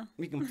 yeah,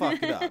 you can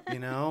fuck it up.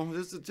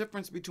 There's a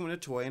difference between a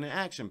toy and an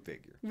action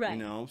figure.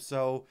 Right.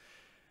 So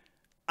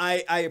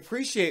I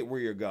appreciate where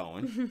you're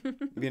going,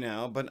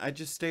 but I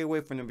just stay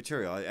away from the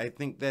material. I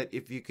think that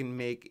if you can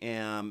make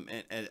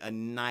a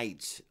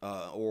night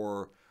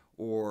or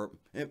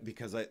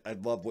because I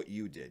love what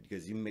you did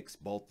because you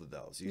mixed both of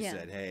those. You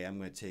said, hey, I'm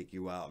going to take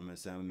you out. I'm going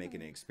to make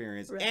an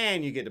experience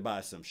and you get to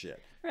buy some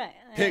shit. Right.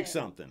 Pick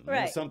something.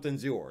 Right.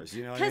 Something's yours.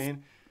 You know what I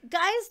mean?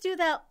 Guys do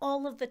that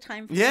all of the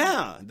time.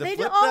 Yeah. They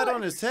flip that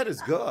on his head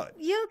is good.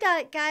 You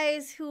got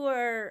guys who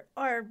are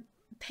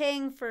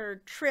paying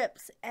for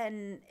trips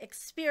and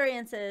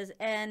experiences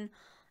and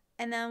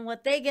then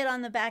what they get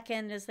on the back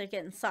end is they're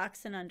getting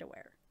socks and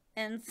underwear.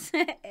 And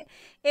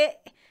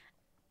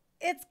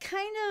it's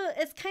kind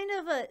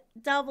of a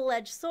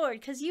double-edged sword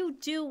because you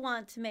do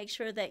want to make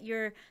sure that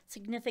your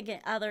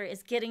significant other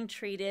is getting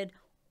treated,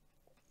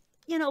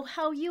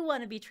 how you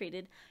want to be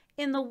treated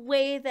in the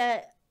way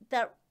that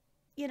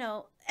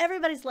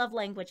everybody's love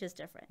language is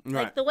different.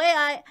 Right. Like the way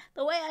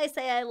I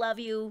say I love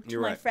you to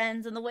You're my right.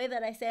 friends and the way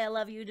that I say I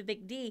love you to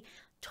Big D,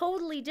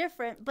 totally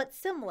different but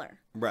similar.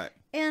 Right.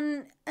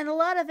 And a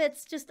lot of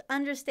it's just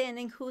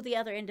understanding who the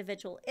other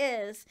individual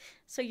is,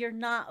 so you're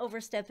not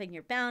overstepping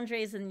your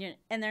boundaries and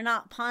they're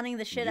not pawning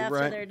the shit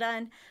after they're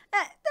done.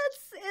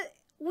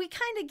 We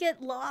kind of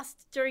get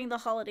lost during the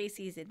holiday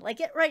season. Like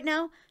it right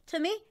now, to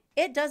me,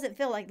 it doesn't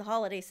feel like the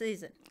holiday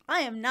season. I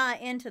am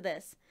not into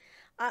this.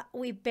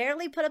 We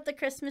barely put up the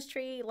Christmas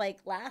tree like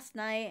last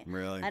night.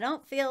 Really? I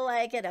don't feel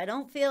like it. I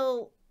don't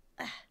feel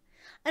what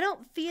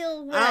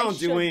I don't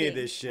do any be. of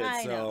this shit,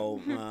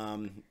 so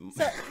it's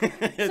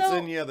it's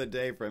any other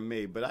day for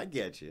me, but I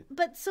get you.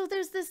 But so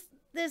there's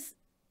this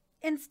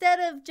instead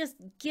of just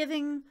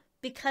giving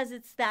because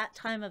it's that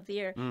time of the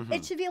year,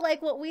 it should be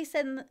like what we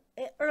said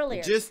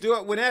earlier. Just do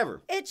it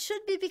whenever. It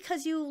should be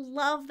because you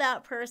love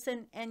that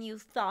person and you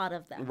thought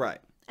of them. Right.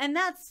 And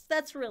that's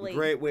really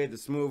great way to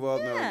smooth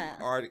over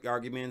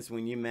arguments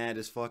when you mad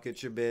as fuck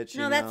at your bitch.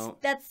 No,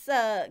 that's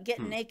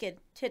getting naked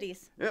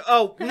titties.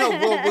 Oh no,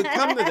 we'll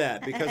come to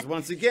that because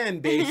once again,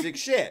 basic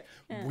shit.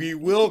 We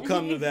will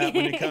come to that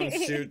when it comes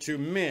to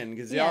men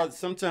because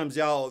sometimes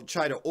y'all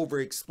try to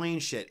over explain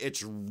shit.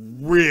 It's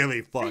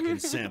really fucking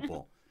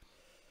simple.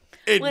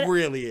 It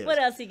really is. What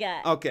else you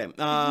got? Okay.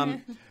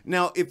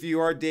 Now, if you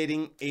are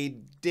dating a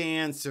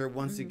dancer,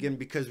 once again,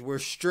 because we're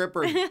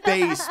stripper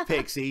based,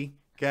 Pixie.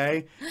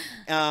 Okay,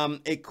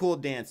 a cool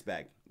dance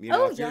bag.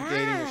 If you're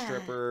dating a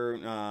stripper,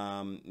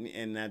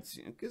 and that's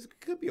because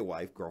it could be a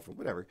wife, girlfriend,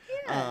 whatever.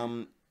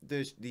 Yeah.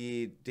 There's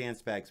the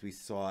dance bags we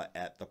saw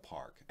at the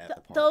park.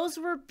 Those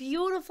were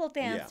beautiful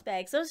dance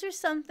bags. Those are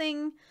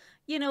something,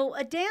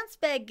 a dance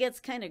bag gets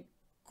kind of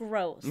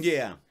gross.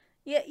 Yeah.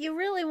 Yeah, you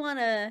really want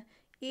to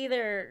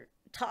either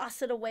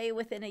toss it away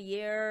within a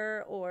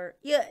year, or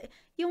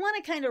you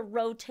want to kind of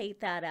rotate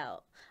that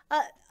out.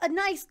 A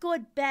nice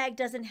good bag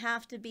doesn't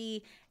have to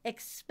be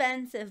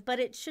expensive, but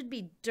it should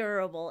be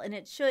durable, and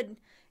it should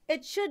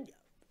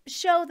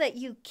show that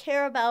you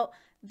care about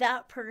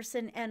that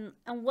person and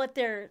what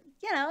they're,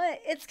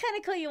 it's kind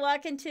of cool. You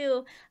walk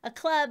into a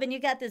club and you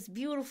got this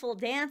beautiful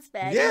dance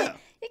bag. Yeah. And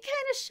you're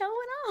kind of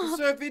showing off.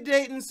 So if you're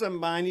dating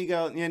somebody, you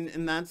go,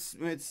 and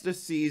it's the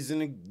season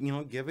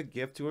to, give a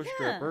gift to a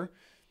stripper.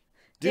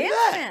 Do dance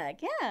that.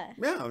 bag, yeah.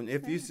 Yeah, and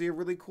if you see a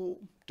really cool,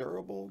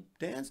 durable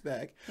dance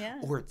bag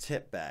or a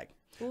tip bag.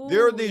 Ooh,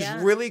 there are these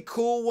really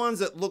cool ones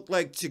that look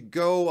like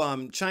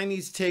to-go,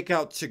 Chinese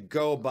takeout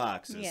to-go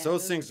boxes. Yeah,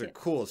 those things are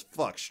cool as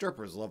fuck.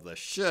 Strippers love the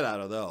shit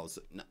out of those.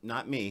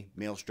 Not me.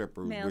 Male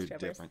strippers, we're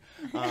different.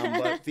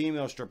 But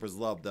female strippers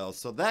love those.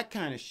 So that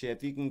kind of shit,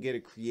 if you can get a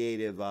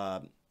creative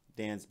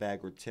dance bag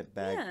or tip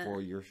bag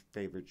for your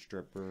favorite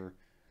stripper,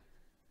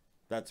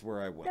 that's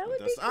where I went with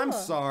this. Cool. I'm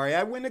sorry.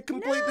 I went a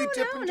completely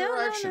different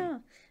direction.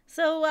 No.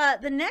 So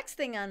the next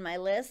thing on my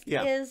list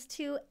is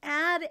to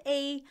add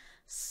a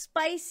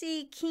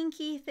spicy,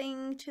 kinky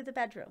thing to the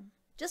bedroom.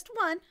 Just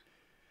one.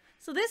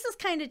 So this is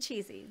kind of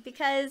cheesy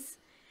because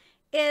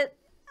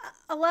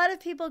a lot of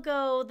people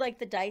go like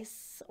the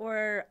dice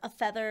or a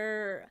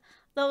feather,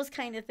 those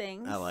kind of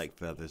things. I like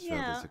feathers.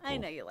 Yeah, feathers are cool. I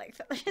know you like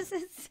feathers.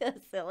 It's so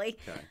silly.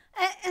 Okay.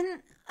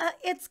 And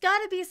it's got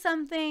to be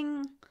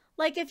something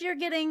like if you're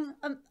getting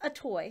a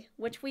toy,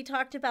 which we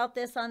talked about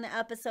this on the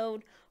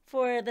episode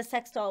for the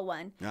sex doll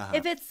one.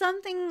 If it's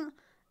something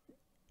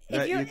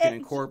that you can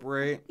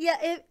incorporate. Yeah,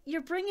 if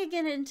you're bringing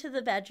it into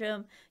the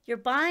bedroom, you're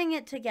buying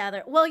it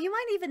together. Well, you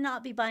might even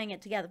not be buying it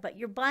together, but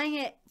you're buying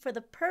it for the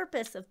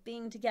purpose of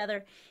being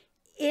together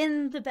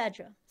in the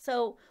bedroom.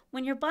 So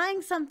when you're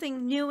buying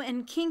something new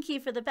and kinky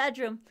for the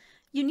bedroom,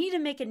 you need to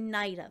make a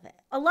night of it.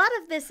 A lot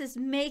of this is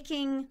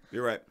making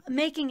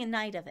a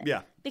night of it.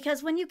 Yeah.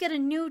 Because when you get a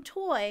new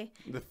toy,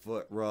 the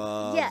foot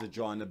rubs, the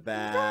jaw in the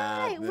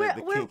back,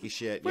 the kinky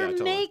shit. We're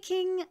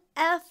making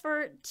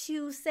effort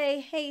to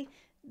say, hey,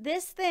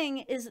 this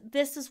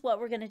is what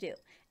we're going to do.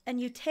 And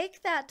you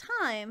take that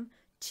time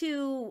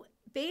to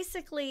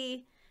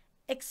basically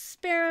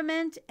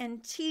experiment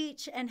and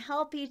teach and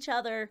help each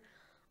other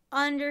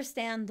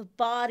understand the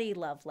body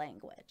love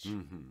language.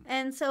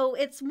 And so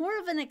it's more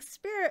of an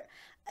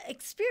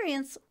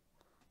experience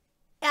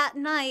at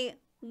night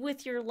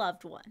with your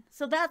loved one.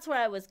 So that's where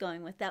I was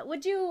going with that.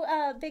 Would you,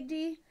 Big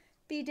D,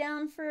 be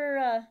down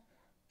for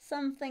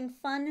something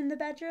fun in the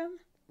bedroom?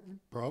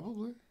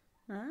 Probably.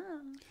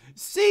 Oh.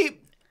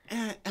 See,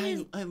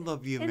 I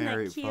love you,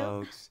 married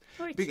folks.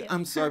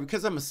 I'm sorry,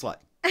 because I'm a slut.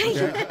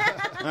 Okay?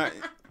 All right.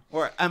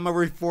 Or I'm a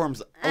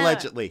reforms,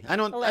 allegedly. I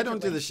don't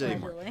do this shit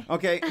anymore.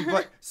 Okay,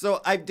 but so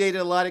I've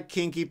dated a lot of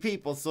kinky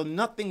people, so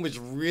nothing was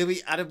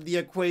really out of the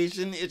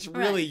equation. It's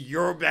really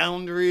your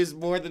boundaries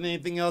more than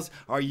anything else.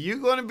 Are you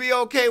going to be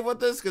okay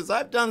with this? Because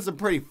I've done some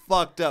pretty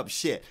fucked up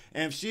shit.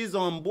 And if she's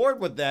on board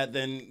with that,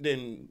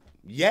 then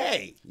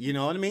yay. You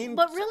know what I mean?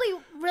 But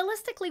really,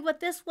 realistically,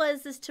 what this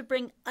was is to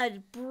bring a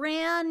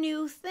brand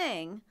new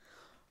thing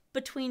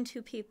between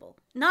two people.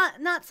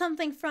 Not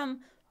something from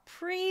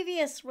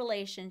previous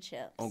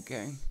relationships.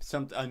 Okay.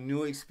 A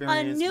new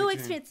experience. A new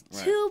experience.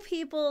 Two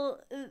people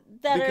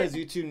that because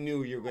you two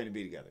knew you were going to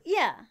be together.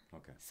 Yeah.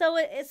 Okay. So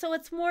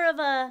it's more of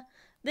a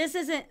this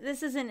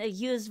isn't a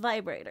used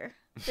vibrator.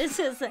 This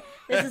is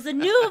a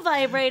new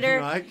vibrator.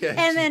 No, I get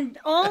and you. then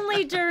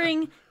only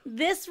during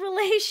this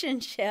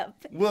relationship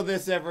will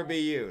this ever be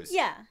used.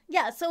 Yeah.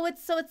 Yeah. So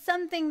it's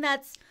something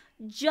that's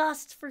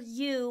just for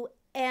you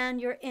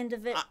and your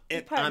individual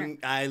partner.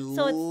 I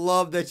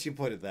love that you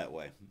put it that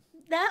way.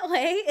 That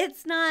way,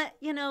 it's not,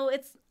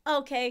 it's,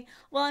 okay,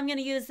 well, I'm going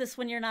to use this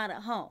when you're not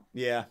at home.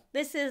 Yeah.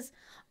 This is,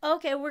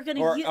 okay, we're going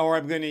to or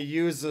I'm going to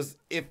use this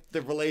if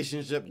the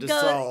relationship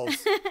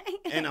dissolves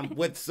and I'm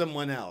with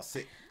someone else.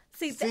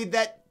 See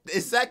that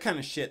it's that kind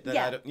of shit that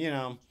I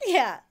don't,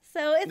 Yeah.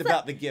 So it's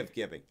about the gift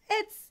giving.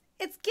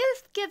 It's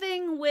gift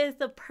giving with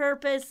the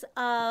purpose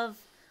of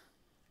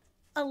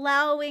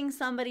allowing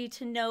somebody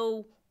to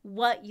know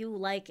what you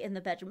like in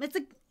the bedroom. It's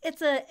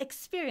a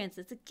experience.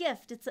 It's a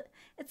gift.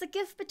 It's a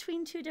gift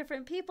between two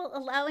different people,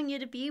 allowing you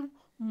to be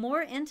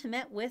more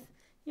intimate with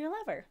your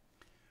lover.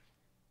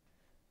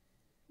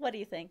 What do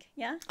you think?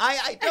 Yeah.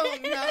 I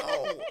don't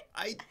know.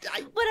 I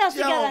what else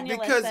you got on your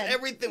list? Because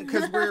everything.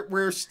 Because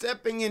we're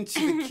stepping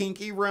into the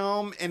kinky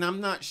realm, and I'm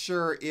not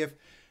sure if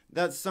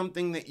that's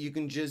something that you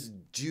can just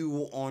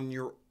do on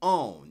your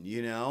own,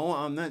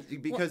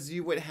 because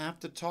you would have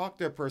to talk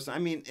to a person. I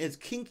mean, as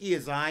kinky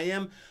as I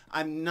am,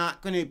 I'm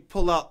not going to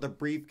pull out the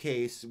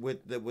briefcase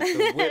with the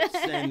whips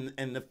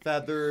and the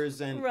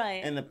feathers and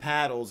the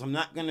paddles. I'm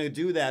not going to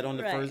do that on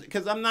the first,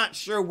 because I'm not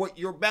sure what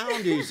your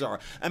boundaries are.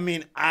 I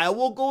mean, I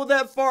will go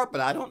that far,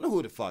 but I don't know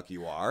who the fuck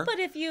you are. But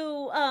if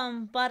you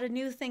bought a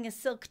new thing of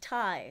silk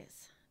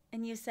ties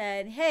and you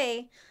said,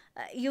 hey,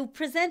 you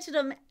presented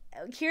them,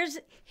 here's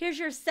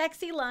your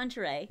sexy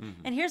lingerie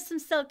and here's some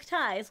silk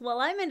ties. Well,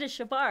 I'm into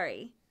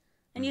shibari.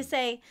 And you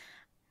say,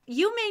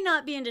 you may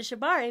not be into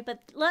shibari, but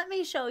let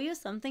me show you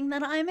something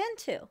that I'm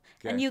into. Okay.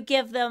 And you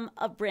give them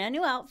a brand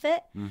new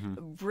outfit,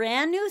 a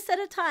brand new set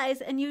of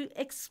ties, and you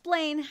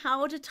explain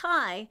how to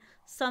tie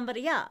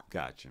somebody up.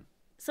 Gotcha.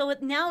 So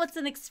now it's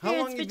an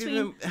experience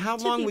between How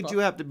two long people. would you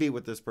have to be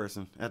with this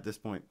person at this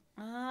point?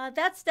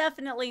 That's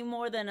definitely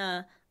more than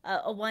a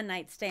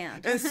one-night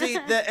stand. And see,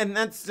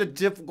 that's the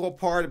difficult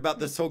part about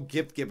this whole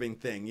gift-giving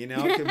thing, you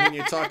know? 'Cause when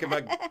you talk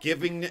about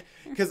giving,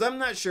 because I'm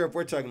not sure if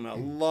we're talking about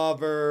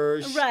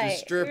lovers, the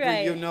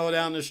stripper, you know,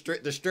 down the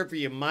stripper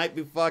you might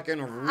be fucking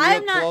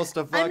close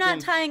to fucking. I'm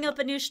not tying up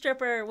a new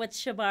stripper with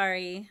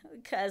shibari,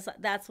 because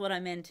that's what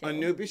I'm into. A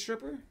newbie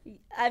stripper?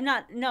 I'm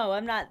not,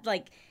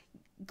 like,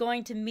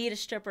 going to meet a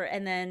stripper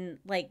and then,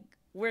 like,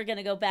 we're going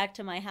to go back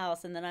to my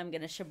house and then I'm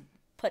going to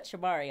put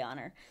shibari on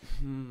her.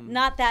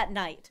 Not that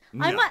night.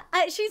 No.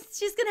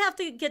 She's gonna have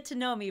to get to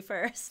know me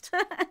first.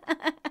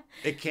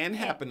 It can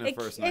happen the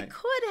first night. It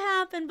could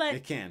happen, but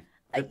it can.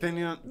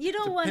 Depending on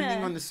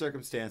the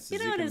circumstances, you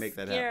can make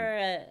that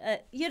happen.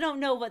 You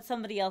don't know what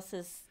somebody else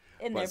is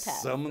in their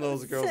past. Some of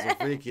those girls are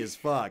freaky as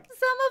fuck.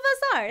 Some of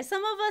us are.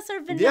 Some of us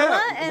are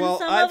vanilla, and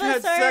some I've of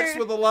us had sex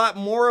with a lot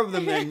more of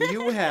them than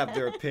you have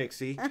there,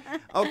 Pixie.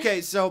 Okay,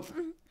 so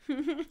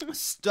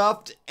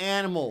stuffed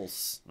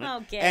animals.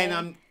 Okay.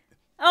 And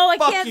I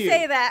fuck can't you.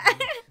 say that.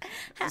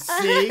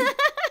 See?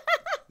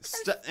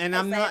 And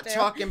I'm not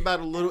talking about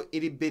a little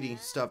itty bitty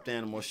stuffed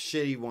animal,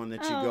 shitty one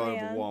that you go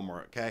to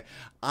Walmart, okay?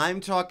 I'm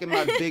talking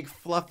about a big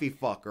fluffy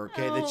fucker,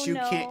 okay? That you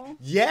can't.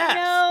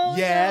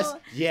 Yes.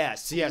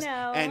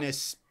 No. And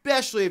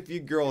especially if your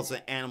girl's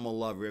an animal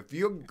lover. If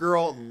your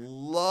girl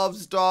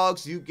loves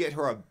dogs, you get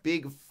her a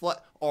big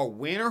or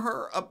win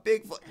her a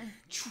big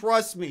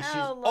trust me, she's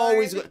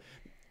always going.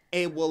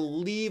 It will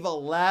leave a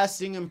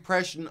lasting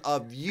impression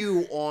of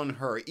you on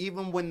her,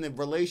 even when the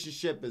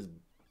relationship is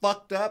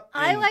fucked up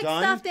and I like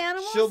done. stuffed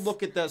animals. She'll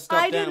look at that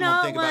stuffed animal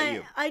and think about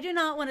you. I do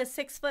not want a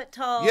 6 foot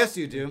tall. Yes,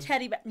 you do.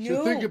 Teddy bear.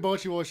 She'll think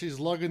about you while she's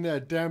lugging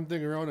that damn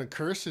thing around and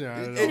cursing at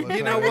it all the time.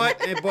 You know what?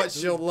 But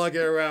she'll lug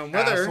it around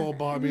with her. Asshole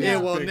bought me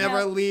It will big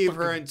never leave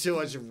her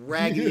until it's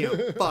raggedy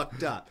and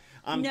fucked up.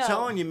 I'm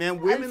telling you, man,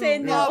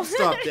 women love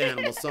stuffed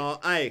animals. So,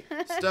 hey,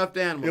 stuffed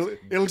animals.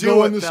 It'll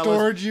go in the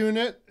storage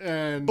unit,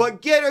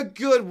 but get a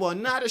good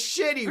one, not a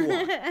shitty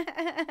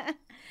one.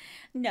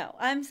 No,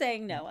 I'm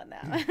saying no on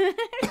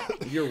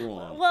that. You're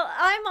wrong. Well,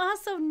 I'm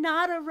also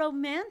not a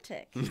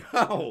romantic.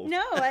 No.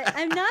 No,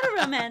 I'm not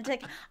a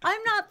romantic.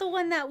 I'm not the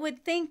one that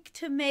would think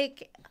to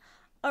make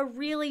a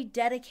really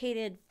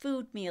dedicated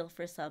food meal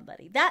for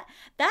somebody.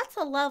 That's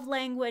a love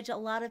language a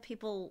lot of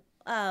people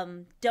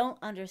don't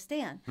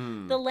understand.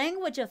 The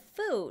language of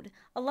food.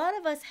 A lot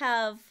of us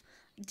have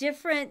a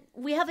different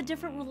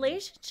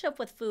relationship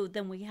with food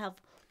than we have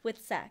with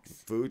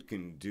sex. Food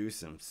can do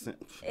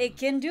it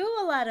can do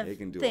a lot of things. It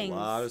can do a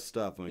lot of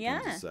stuff when it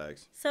comes to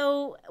sex.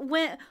 So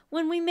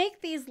when we make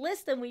these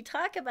lists and we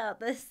talk about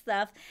this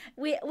stuff,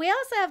 we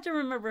also have to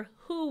remember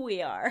who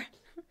we are.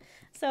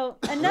 So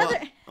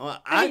another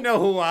I know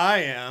who I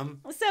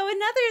am. So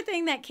another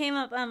thing that came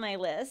up on my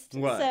list.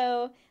 What?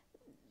 So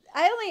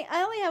I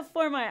only have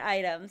 4 more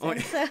items.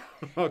 And so,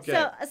 okay.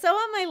 So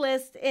on my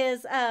list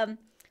is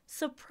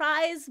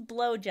surprise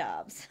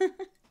blowjobs.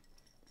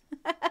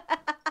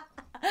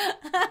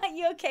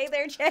 You okay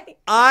there, Jay?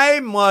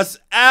 I must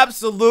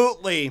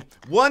absolutely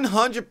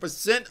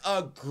 100%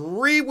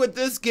 agree with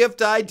this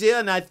gift idea,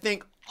 and I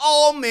think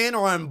all men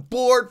are on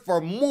board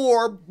for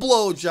more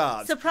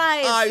blowjobs.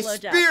 Surprise I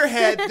blowjobs.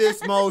 spearhead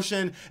this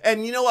motion,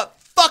 and you know what?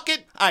 Fuck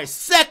it, I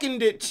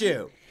second it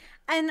too.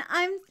 And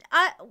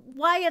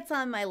why it's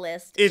on my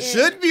list. It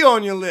should be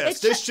on your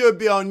list. It should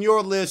be on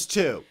your list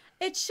too.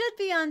 It should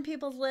be on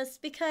people's lists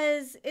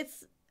because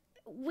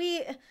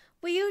we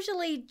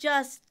usually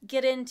just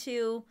get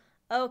into,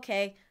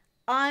 okay,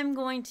 I'm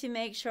going to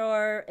make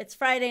sure it's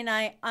Friday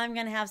night. I'm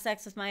going to have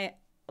sex with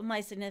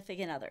my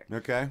significant other.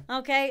 Okay.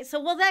 Okay. So,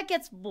 well, that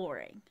gets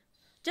boring.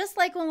 Just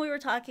like when we were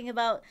talking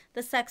about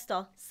the sex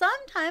doll.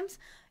 Sometimes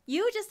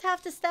you just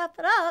have to step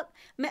it up.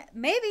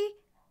 Maybe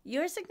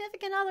your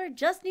significant other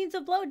just needs a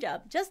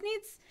blowjob. Just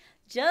needs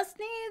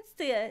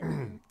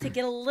to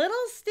get a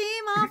little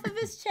steam off of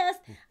his chest.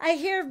 I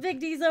hear Big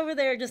D's over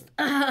there just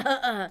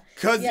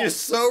Cause you're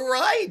so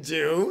right,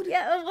 dude.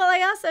 Yeah,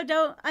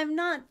 well, I'm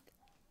not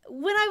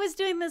when I was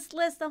doing this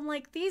list, I'm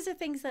like, these are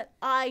things that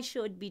I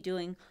should be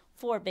doing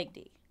for Big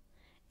D.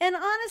 And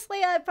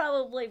honestly, I've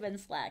probably been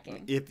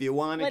slacking. If you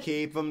want to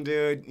keep them,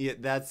 dude,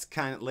 that's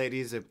kind of,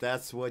 ladies, if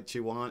that's what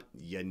you want,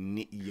 you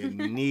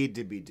need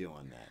to be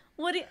doing that.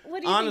 What do you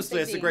honestly,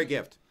 think, it's a great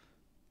gift.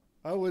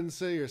 I wouldn't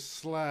say you're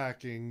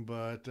slacking,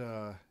 but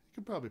you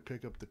can probably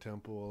pick up the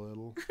tempo a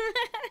little.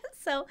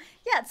 So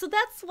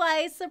that's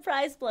why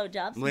surprise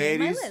blowjobs ladies, made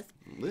my list.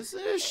 Listen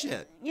to this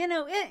shit. You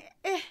know,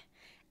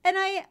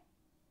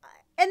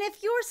 and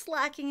if you're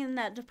slacking in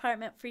that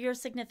department for your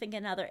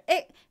significant other,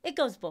 it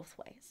goes both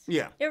ways.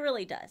 Yeah. It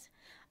really does.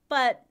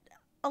 But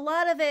a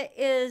lot of it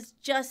is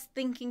just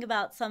thinking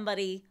about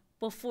somebody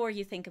before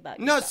you think about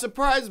yourself. No,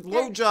 surprise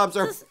blowjobs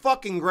are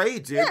fucking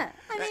great, dude. Yeah,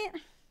 I mean...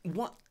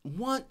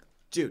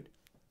 Dude,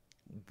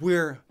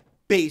 we're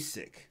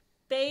basic.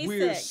 Basic.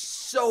 We're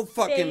so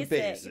fucking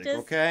basic, Just,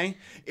 okay?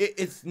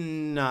 It's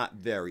not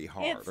very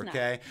hard,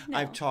 okay? No.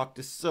 I've talked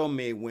to so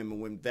many women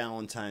when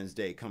Valentine's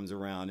Day comes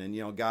around and,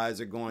 you know,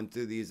 guys are going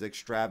through these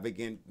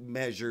extravagant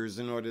measures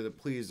in order to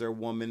please their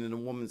woman, and the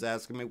woman's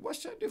asking me, what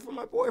should I do for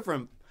my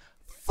boyfriend?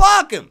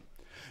 Fuck him!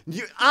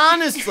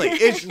 Honestly,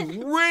 it's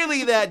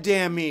really that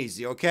damn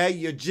easy, okay?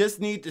 You just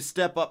need to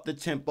step up the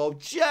tempo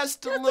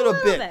just a little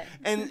bit.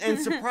 And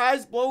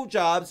surprise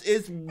blowjobs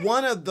is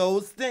one of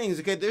those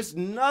things, okay? There's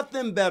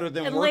nothing better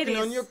than working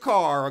on your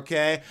car,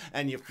 okay?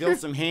 And you feel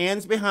some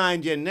hands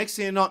behind you, and next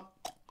thing you know,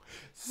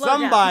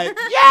 somebody,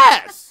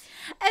 yes!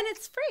 And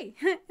it's free.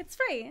 It's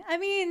free. I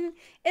mean,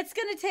 it's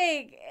going to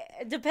take,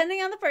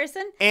 depending on the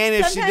person. And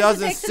if she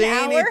doesn't say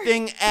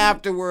anything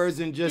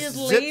afterwards and just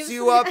zips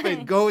you up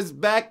and goes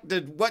back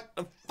to what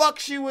the fuck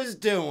she was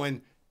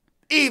doing,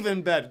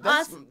 even better.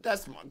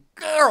 That's my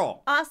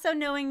girl. Also,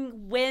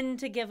 knowing when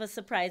to give a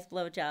surprise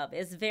blowjob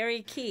is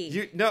very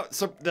key.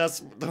 So that's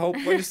the whole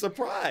point of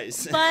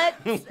surprise.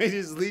 But when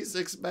he's least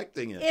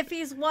expecting it. If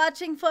he's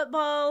watching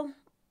football,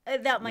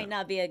 that might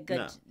not be a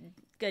good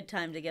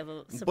time to give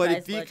a surprise But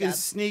if you can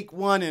sneak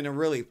one in a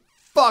really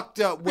fucked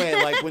up way,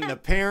 like when the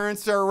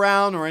parents are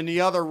around or in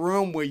the other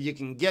room where you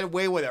can get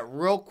away with it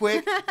real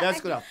quick, that's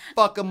gonna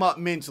fuck them up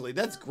mentally.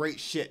 That's great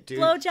shit, dude.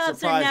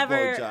 Blowjobs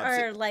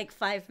are like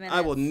 5 minutes.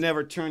 I will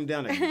never turn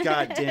down a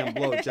goddamn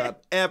blowjob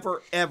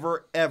ever,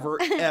 ever, ever,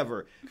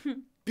 ever.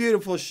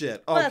 Beautiful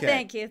shit. Okay. Well,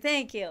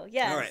 thank you.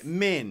 Yes. All right,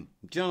 men,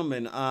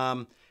 gentlemen.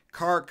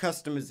 Car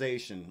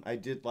customization. I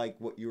did like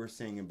what you were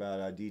saying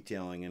about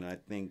detailing, and I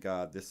think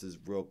this is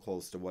real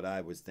close to what I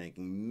was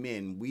thinking.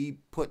 Men, we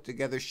put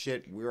together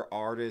shit. We're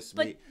artists.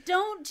 But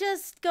don't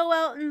just go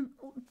out and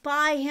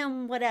buy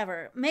him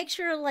whatever. Make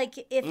sure, like,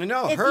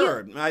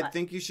 I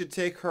think you should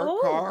take her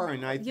car,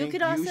 and I think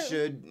you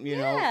should,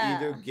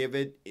 either give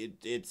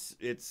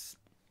it's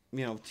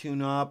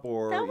tune up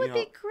or that would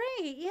be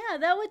great. Yeah,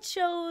 that would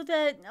show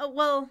that.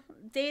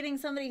 Dating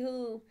somebody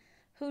who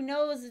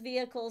knows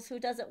vehicles, who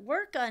doesn't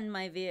work on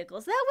my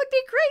vehicles. That would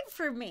be great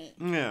for me.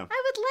 Yeah.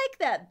 I would like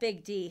that,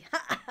 Big D.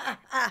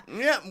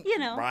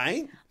 Yeah.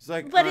 Right? It's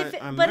like,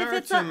 I'm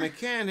a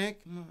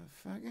mechanic.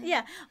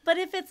 Yeah, but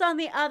if it's on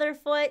the other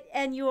foot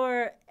and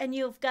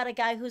you've got a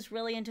guy who's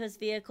really into his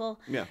vehicle,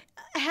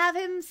 have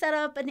him set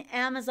up an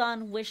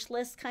Amazon wish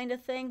list kind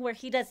of thing where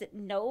he doesn't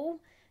know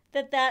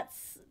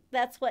that's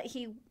what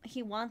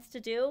he wants to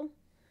do.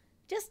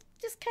 Just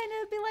kind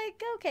of be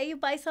like, okay, you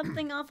buy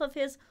something off of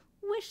his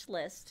wish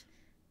list.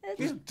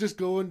 Just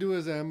go into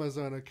his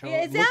Amazon account.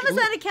 Yeah, his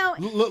Amazon account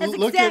is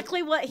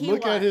exactly what he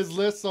wants. Look at his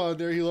lists on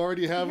there. He'll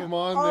already have them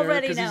on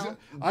already there.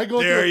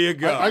 There you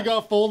go. I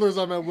got folders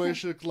on my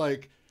wish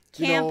like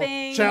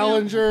camping,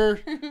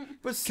 Challenger,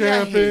 but see,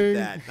 camping. I hate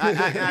that.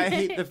 I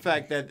hate the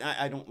fact that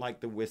I don't like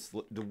the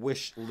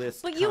wish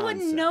list. But you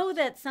wouldn't know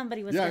that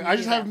somebody was. Yeah, I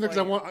just have them because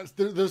I want.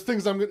 There's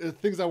things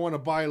I want to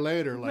buy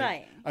later.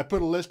 Like I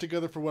put a list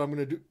together for what I'm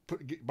going to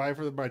buy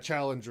for my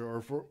Challenger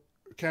or for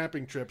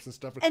camping trips and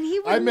stuff. And he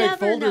would I make never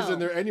folders know. in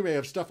there anyway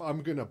of stuff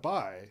I'm gonna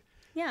buy.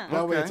 Yeah.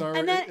 That way it's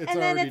already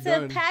it's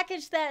done. a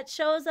package that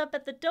shows up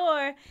at the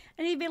door,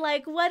 and he'd be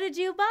like, "What did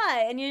you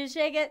buy?" And you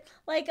shake it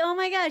like, "Oh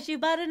my gosh, you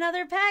bought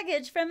another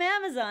package from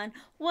Amazon.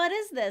 What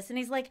is this?" And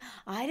he's like,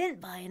 "I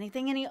didn't buy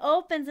anything." And he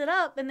opens it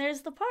up, and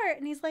there's the part,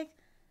 and he's like,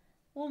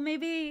 well,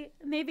 maybe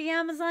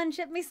Amazon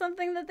shipped me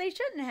something that they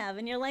shouldn't have.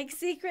 And you're like,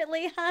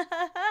 secretly, ha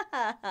ha ha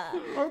ha ha.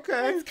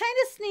 Okay. It's kind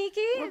of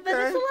sneaky, but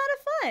it's a lot of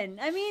fun.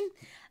 I mean,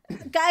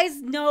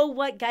 guys know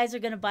what guys are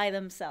going to buy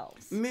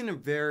themselves. Men are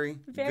very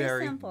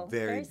simple,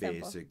 very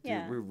simple. basic.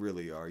 Yeah. We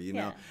really are,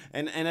 know.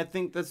 And I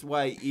think that's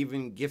why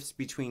even gifts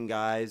between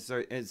guys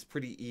is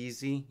pretty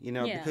easy,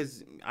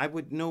 because I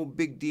would know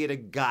Big D at a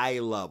guy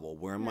level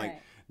where I'm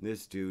like,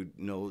 this dude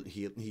knows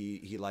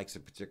he likes a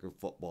particular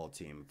football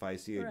team. If I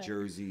see a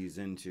jersey he's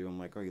into, I'm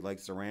like, oh, he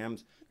likes the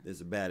Rams. This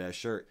is a badass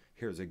shirt.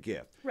 Here's a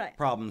gift. Right.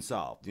 Problem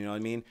solved. You know what I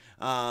mean?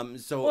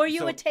 Or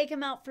you would take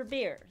him out for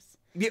beers.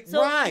 Yeah,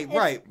 so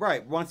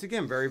right. Once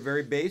again, very,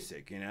 very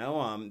basic.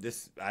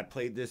 I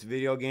played this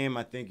video game.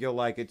 I think you'll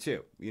like it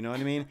too. You know what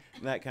I mean?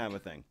 That kind of a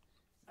thing.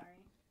 Sorry.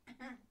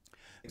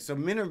 So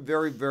men are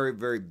very, very,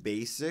 very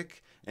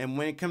basic. And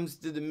when it comes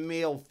to the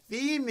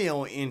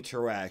male-female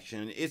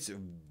interaction, it's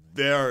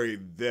very,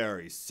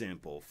 very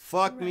simple.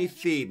 Fuck me,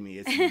 feed me.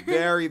 It's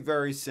very,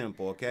 very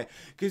simple, okay?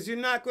 Because you're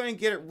not going to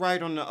get it right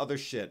on the other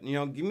shit.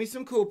 Give me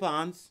some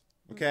coupons,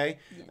 okay?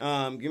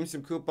 Give me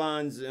some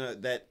coupons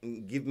that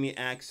give me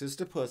access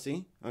to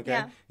pussy, okay?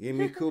 Yeah. Give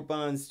me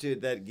coupons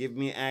that give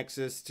me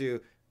access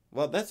to,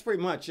 well, that's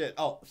pretty much it.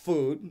 Oh,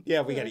 food. Yeah,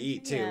 we got to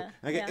eat too. Yeah.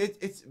 Okay, Yeah.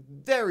 It's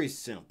very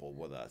simple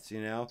with us,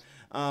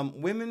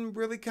 Women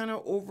really kind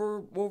of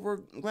over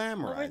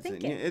glamorize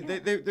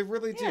it. They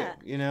really do,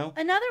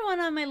 Another one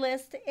on my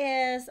list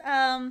is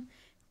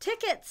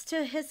tickets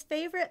to his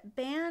favorite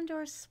band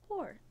or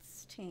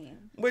sports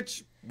team.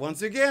 Which,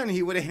 once again,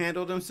 he would have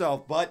handled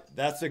himself, but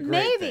that's a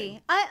great thing.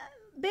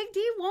 Big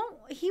D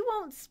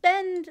won't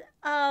spend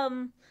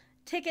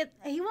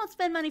He won't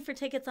spend money for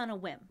tickets on a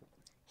whim.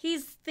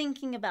 he's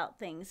thinking about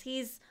things.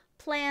 He's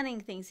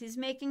planning things. He's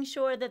making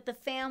sure that the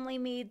family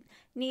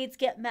needs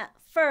get met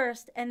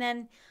first, and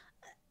then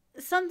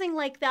something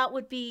like that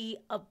would be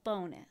a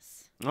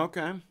bonus.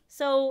 Okay.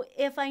 So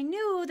if I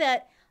knew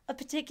that a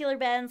particular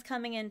band's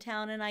coming in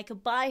town and I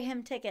could buy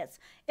him tickets,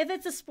 if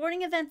it's a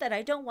sporting event that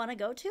I don't want to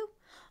go to,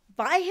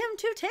 buy him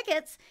 2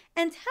 tickets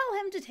and tell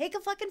him to take a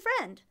fucking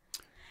friend.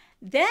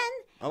 Then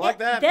I like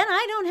that. Then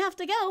I don't have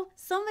to go.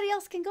 Somebody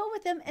else can go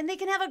with him, and they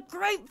can have a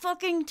great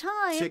fucking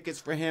time. Tickets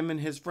for him and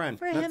his friend.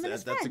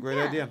 That's a great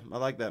idea. I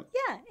like that.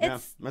 Yeah,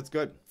 that's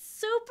good.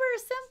 Super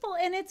simple,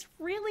 and it's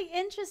really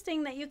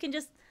interesting that you can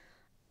just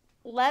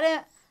let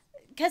it.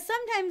 Because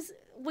sometimes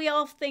we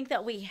all think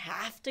that we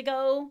have to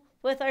go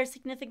with our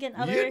significant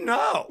other.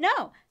 No,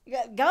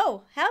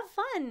 go have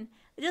fun.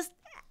 Just.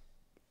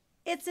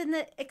 It's in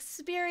the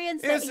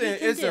experience that he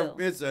can do.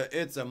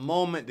 It's a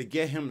moment to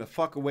get him to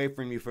fuck away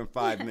from you for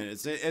 5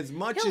 minutes. As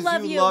much as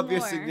you love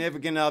your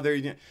significant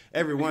other,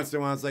 every once in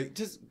a while it's like,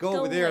 just go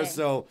over there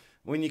so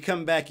when you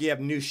come back you have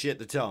new shit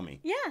to tell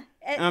me. Yeah.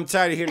 I'm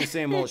tired of hearing the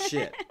same old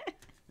shit.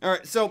 All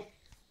right, so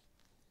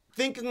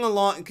thinking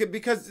along,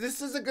 because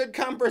this is a good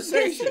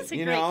conversation, this is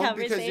a great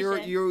conversation.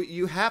 Because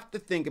you have to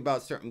think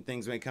about certain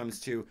things when it comes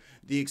to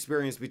the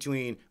experience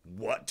between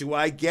what do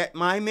I get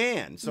my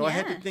man. So I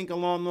had to think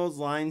along those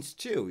lines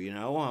too.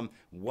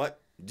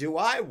 What do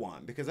I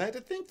want? Because I had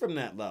to think from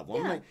that level.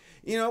 I'm like,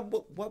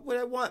 what would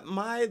I want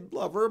my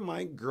lover,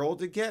 my girl,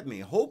 to get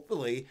me?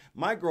 Hopefully,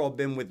 my girl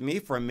been with me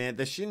for a minute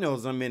that she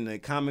knows I'm into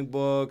comic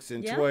books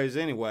and toys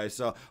anyway.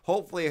 So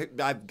hopefully,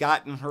 I've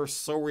gotten her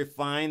so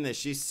refined that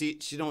she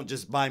don't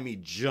just buy me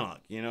junk.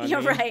 You know what I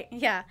mean? You're right.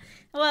 Yeah.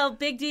 Well,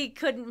 Big D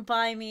couldn't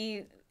buy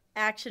me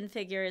action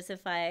figures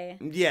if I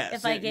gave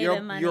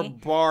him money. You're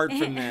barred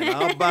from that.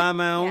 I'll buy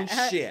my own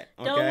shit.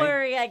 Okay? Don't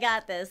worry, I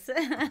got this.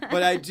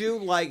 But I do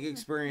like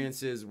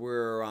experiences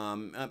where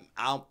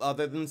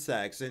other than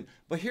sex.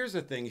 But here's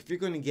the thing: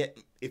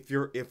 if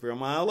you're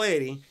my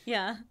lady,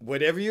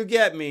 whatever you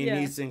get me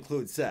needs to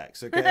include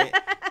sex. Okay,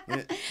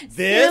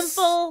 this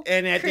simple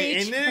and at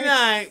creature. the end of the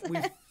night we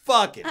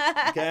fucking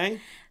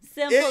okay.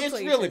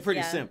 It's really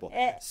pretty simple.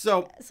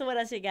 So what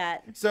else you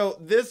got? So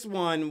this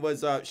one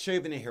was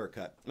shaving a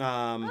haircut.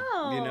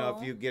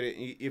 If you get it,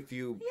 if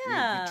you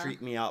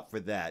treat me out for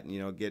that,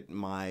 get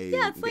my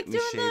it's like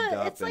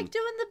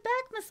doing the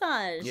back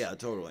massage. Yeah,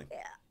 totally.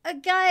 A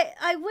guy,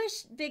 I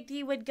wish Big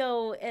D would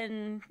go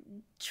and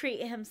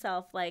treat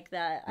himself like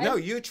that. No,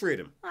 you treat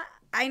him.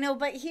 I know,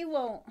 but he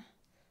won't.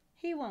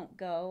 He won't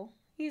go.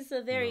 He's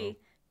a very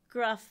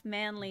gruff,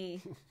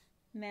 manly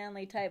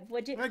type.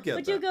 Would you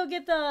go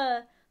get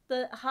the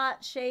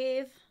hot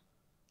shave?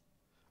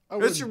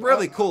 It's a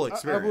really cool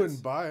experience. I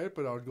wouldn't buy it,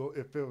 but I would go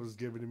if it was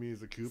given to me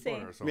as a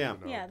coupon or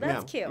something. Yeah,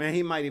 that's cute. Man,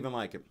 he might even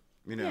like it.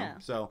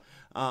 So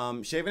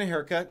shaving a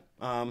haircut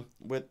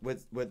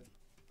with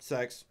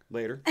sex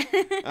later.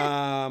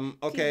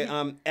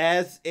 Okay.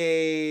 As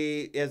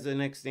a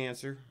next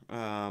dancer,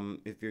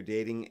 if you're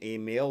dating a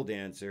male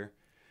dancer,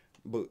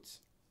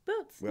 boots.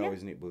 We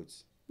always need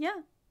boots.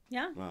 Yeah.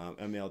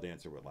 A male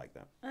dancer would like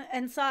that.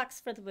 And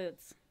socks for the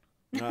boots.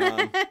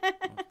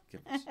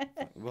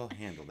 We'll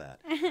handle that.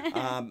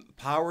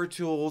 Power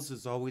tools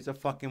is always a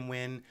fucking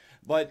win.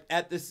 But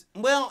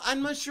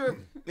I'm not sure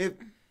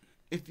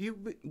if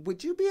you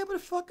would you be able to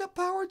fuck up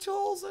power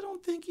tools? I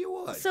don't think you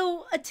would.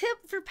 So a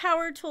tip for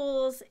power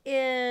tools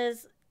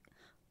is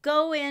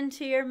go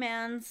into your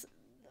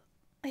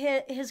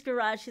his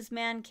garage, his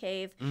man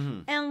cave,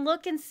 and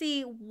look and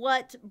see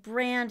what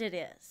brand it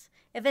is.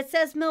 If it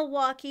says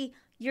Milwaukee,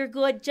 you're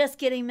good just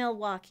getting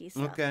Milwaukee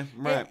stuff. Okay,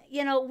 right.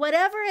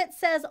 Whatever it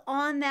says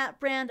on that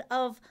brand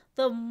of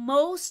the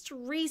most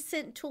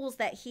recent tools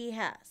that he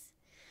has,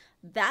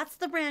 that's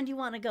the brand you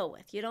want to go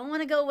with. You don't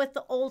want to go with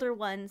the older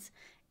ones.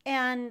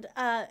 And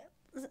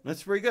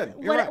that's pretty good.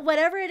 Right.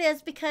 Whatever it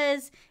is,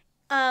 because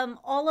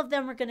all of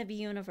them are going to be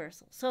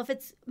universal. So if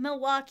it's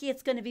Milwaukee,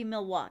 it's going to be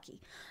Milwaukee.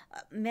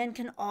 Men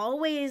can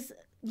always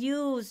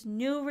use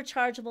new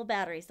rechargeable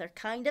batteries. They're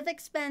kind of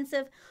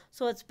expensive,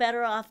 so it's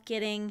better off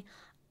getting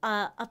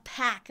a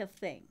pack of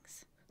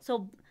things.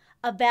 So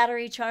a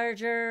battery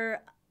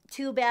charger,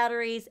 2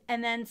 batteries,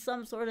 and then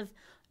some sort of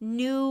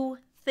new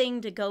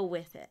thing to go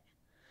with it.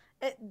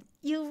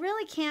 You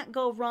really can't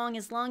go wrong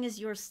as long as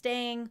you're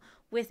staying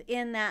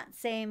within that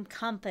same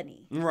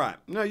company. Right.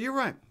 No, you're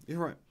right.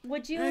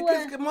 Would you?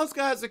 Because most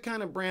guys are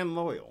kind of brand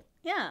loyal.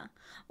 Yeah.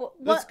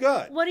 That's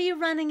good. What are you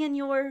running in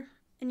your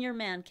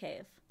man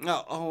cave?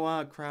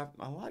 Craft.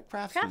 I like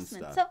Craftsman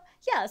stuff.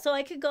 So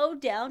I could go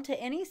down to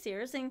any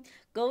Sears and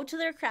go to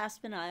their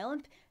Craftsman aisle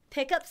and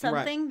pick up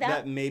something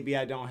that maybe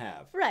I don't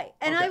have. Right,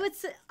 and I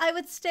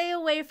would stay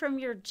away from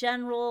your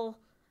general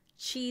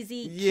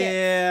cheesy kits.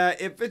 Yeah,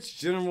 if it's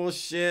general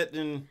shit,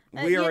 then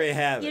we already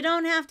have it. You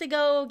don't have to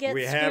go get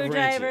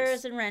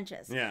screwdrivers and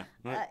wrenches. Yeah,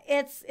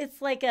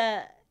 it's like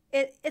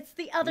it's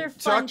the other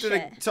fun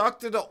shit.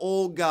 Talk to the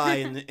old guy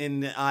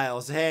in the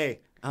aisles.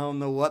 Hey, I don't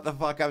know what the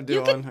fuck I'm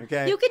doing. You can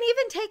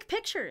even take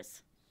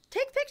pictures.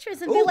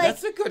 And be like,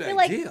 that's a good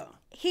idea.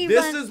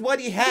 This is what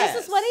he has.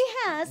 This is what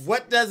he has.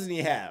 What doesn't he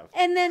have?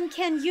 And then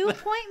can you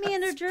point me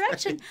in a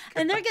direction?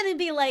 And they're going to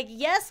be like,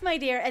 yes, my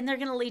dear. And they're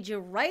going to lead you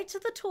right to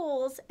the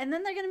tools. And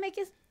then they're going to make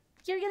you,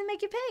 you're going to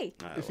make you pay.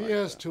 If he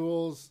has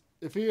tools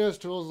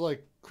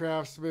like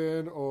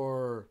Craftsman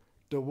or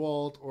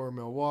DeWalt or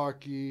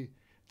Milwaukee,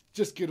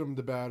 just get him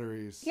the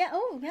batteries. Yeah.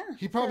 Oh, yeah.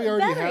 He probably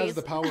already has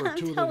the power tool that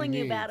he needs. I'm telling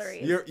you,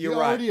 batteries. You're he right.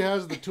 already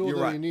has the tool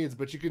that he needs,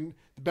 but the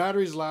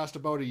batteries last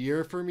about a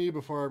year for me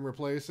before I'm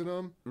replacing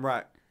them.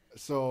 Right.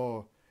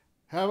 So,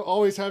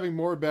 always having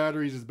more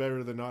batteries is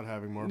better than not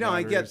having more batteries. No,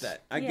 I get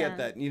that. I get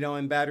that. You know,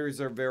 and batteries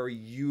are very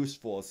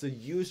useful. It's a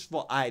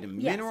useful item.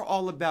 Yes. Men are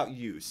all about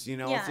use. You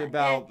know, it's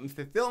about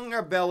fulfilling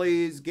our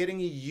bellies,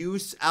 getting a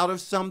use out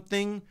of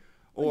something.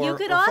 Or you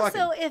could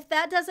also, if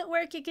that doesn't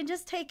work, you can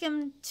just take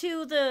him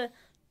to the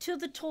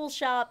tool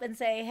shop and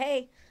say,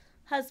 hey,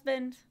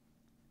 husband,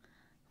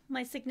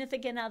 my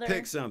significant other,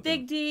 pick something.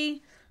 Big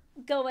D,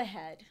 go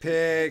ahead.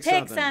 Pick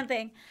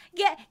something.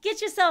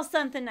 Get yourself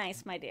something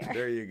nice, my dear.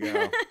 There you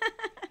go.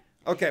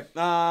 Okay.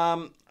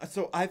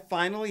 So I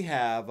finally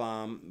have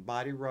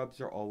body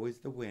rubs are always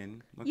the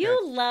win. Okay?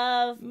 You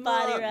love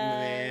body rubs.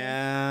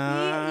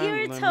 Man,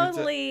 you're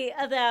totally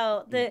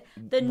about the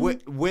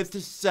with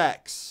the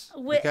sex.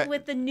 With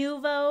the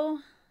Nuvo.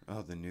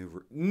 Oh, the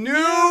Nuru.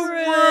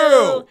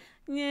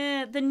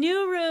 Yeah, the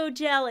Nuru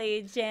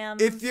jelly jam.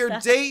 If you're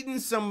dating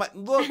somebody,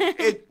 look,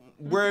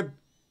 we're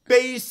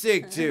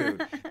basic,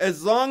 dude.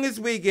 As long as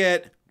we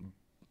get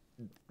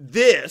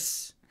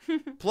this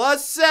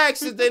plus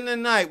sex at the end of the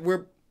night,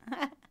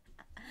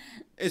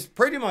 it's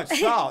pretty much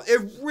solid.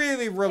 It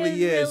really,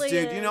 really is,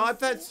 dude. Is. You know,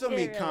 I've had so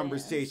many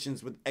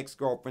conversations with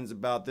ex-girlfriends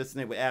about this, and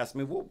they would ask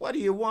me, well, what do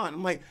you want?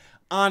 I'm like,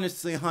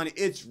 honestly, honey,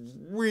 it's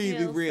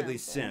really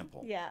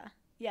simple. Yeah.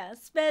 Yeah.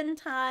 Spend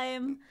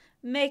time,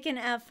 make an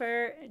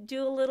effort,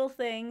 do little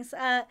things.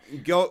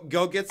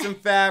 Go get some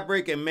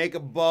fabric and make a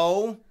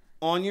bow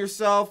on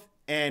yourself.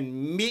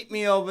 And meet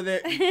me over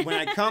there. When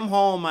I come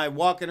home, I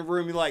walk in the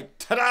room, you're like,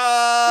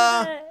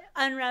 ta-da!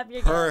 Unwrap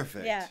your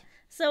Perfect. Gift. Yeah.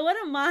 So one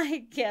of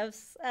my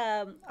gifts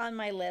on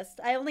my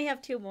list, I only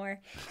have 2 more.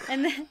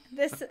 And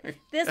this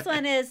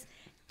one is,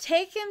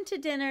 take him to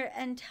dinner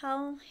and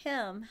tell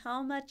him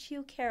how much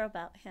you care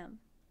about him.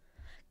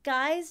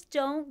 Guys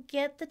don't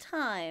get the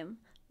time.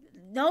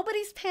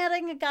 Nobody's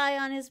patting a guy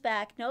on his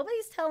back.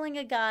 Nobody's telling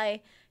a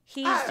guy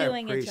he's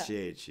doing a job. I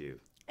appreciate you.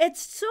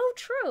 It's so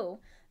true.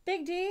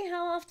 Big D,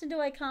 how often do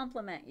I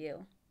compliment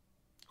you?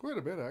 Quite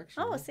a bit,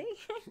 actually. Oh, see?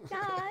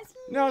 Guys.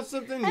 No,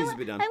 something needs to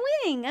be done. I'm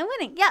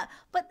winning. Yeah,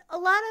 but a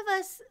lot of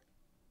us,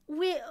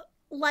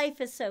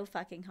 life is so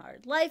fucking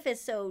hard. Life is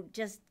so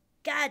just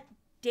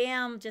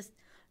goddamn just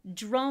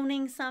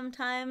droning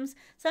sometimes.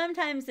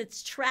 Sometimes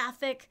it's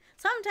traffic.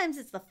 Sometimes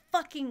it's the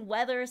fucking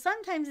weather.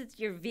 Sometimes it's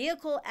your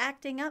vehicle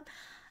acting up.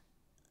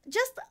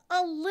 Just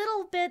a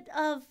little bit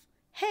of,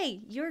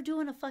 hey, you're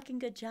doing a fucking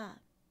good job.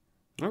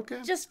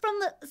 Okay. Just from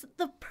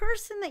the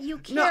person that you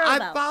care about.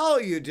 No, I follow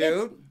you,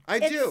 dude. I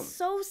do. It's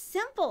so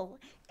simple,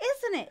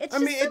 isn't it? It's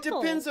simple. It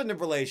depends on the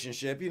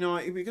relationship, you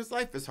know, because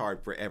life is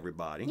hard for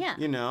everybody. Yeah.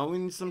 You know,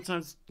 and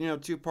sometimes, you know,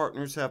 2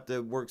 partners have to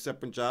work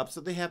separate jobs,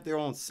 so they have their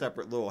own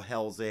separate little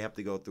hells they have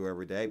to go through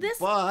every day.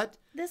 But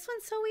this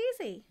one's so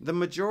easy. The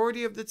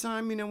majority of the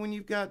time, you know, when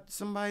you've got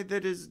somebody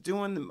that is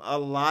doing a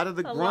lot of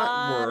the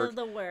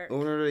grunt work in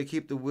order to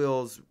keep the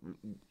wheels,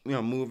 you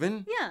know,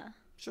 moving. Yeah.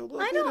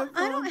 I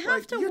don't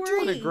have to worry. You're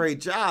doing a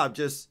great job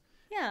just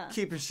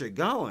keeping shit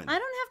going. I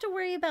don't have to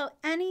worry about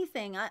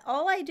anything.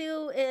 All I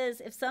do is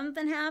if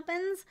something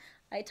happens,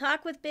 I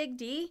talk with Big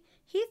D.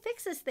 He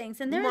fixes things.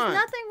 And there's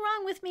nothing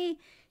wrong with me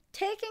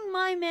taking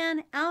my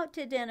man out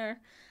to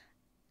dinner,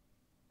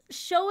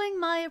 showing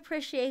my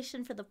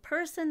appreciation for the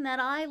person that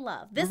I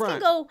love. This can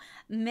go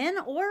men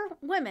or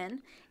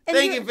women. And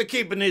Thank you for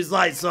keeping these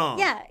lights on.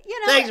 Yeah. You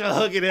know, thanks for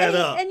hooking that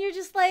up. And you're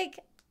just like,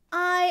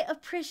 I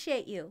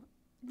appreciate you.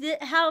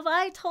 Have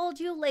I told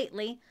you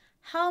lately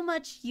how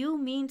much you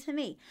mean to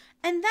me?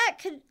 And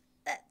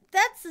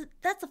that's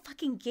a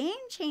fucking game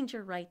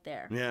changer right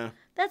there. Yeah.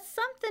 That's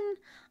something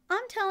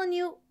I'm telling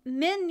you,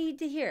 men need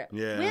to hear it.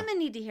 Yeah. Women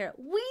need to hear it.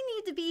 We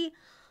need to be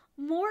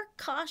more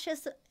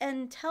cautious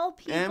and tell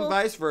people and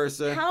vice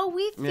versa how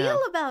we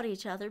feel about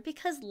each other,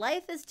 because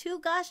life is too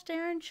gosh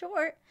darn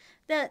short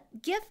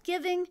that gift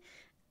giving,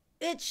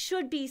 it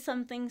should be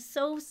something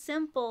so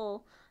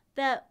simple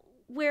that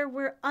where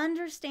we're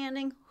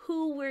understanding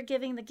who we're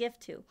giving the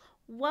gift to,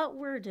 what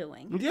we're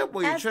doing. Yeah,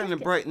 well, you're trying to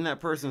brighten that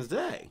person's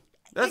day.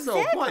 That's the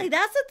whole point.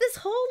 That's what this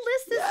whole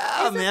list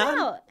is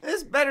about.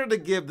 It's better to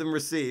give than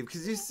receive,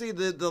 because you see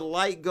the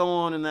light go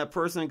on in that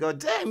person and go,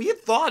 damn, you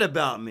thought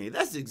about me.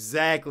 That's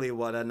exactly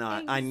what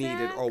I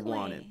needed or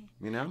wanted,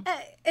 you know?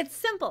 It's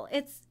simple.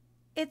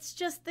 It's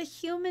just the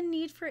human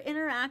need for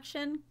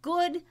interaction,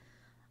 good,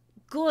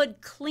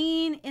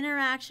 clean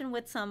interaction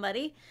with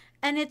somebody.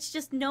 And it's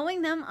just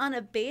knowing them on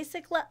a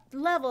basic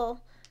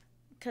level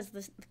because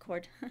the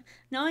chord,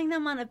 knowing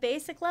them on a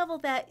basic level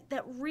that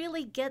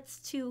really gets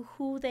to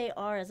who they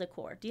are as a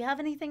core. Do you have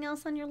anything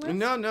else on your list?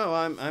 No,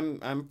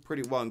 I'm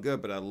pretty well and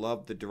good, but I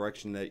love the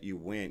direction that you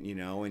went, you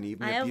know, and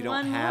even if you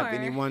don't have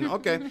anyone,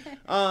 okay.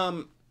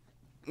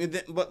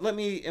 But let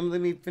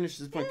me finish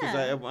this point because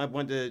I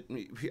wanted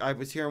to. I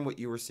was hearing what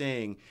you were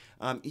saying.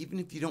 Even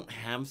if you don't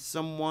have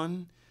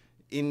someone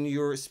in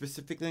your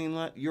specifically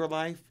in your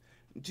life,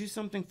 do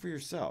something for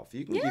yourself.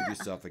 You can give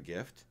yourself a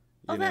gift.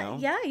 You know?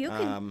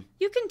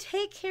 You can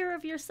take care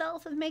of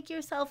yourself and make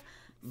yourself.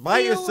 Buy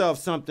yourself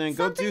something.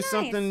 Go do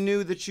something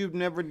new that you've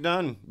never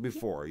done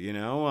before. You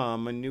know,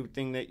 a new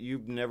thing that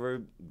you've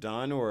never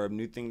done, or a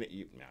new thing that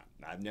you.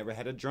 I've never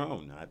had a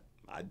drone.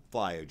 I'd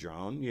fly a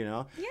drone, you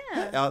know.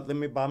 Yeah. Let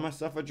me buy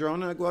myself a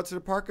drone and I go out to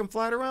the park and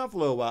fly it around for a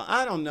little while.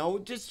 I don't know,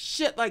 just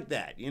shit like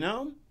that, you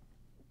know.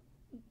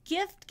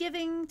 Gift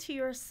giving to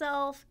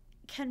yourself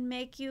can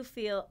make you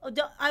feel.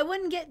 I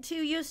wouldn't get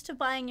too used to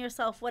buying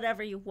yourself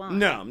whatever you want.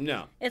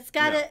 No. It's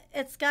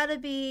gotta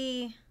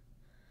be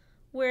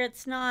where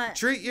it's not.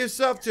 Treat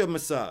yourself to a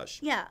massage.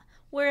 Yeah.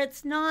 Where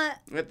it's not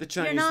at the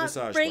Chinese massage place.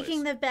 You're not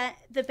breaking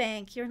the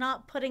bank. You're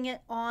not putting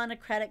it on a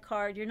credit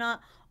card. You're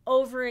not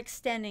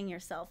overextending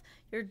yourself.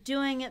 You're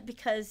doing it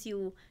because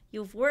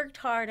you've worked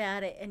hard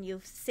at it and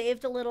you've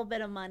saved a little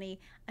bit of money,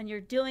 and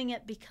you're doing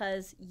it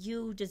because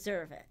you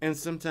deserve it. And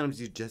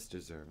sometimes you just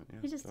deserve it. Yeah,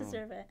 you just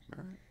deserve it.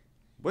 All right.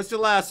 What's the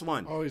last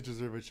one? Always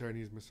deserve a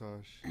Chinese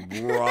massage.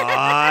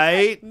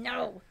 Right?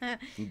 No.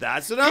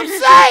 That's what I'm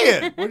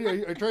saying. What are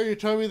you trying to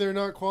tell me they're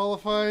not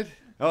qualified?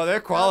 Oh,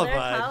 they're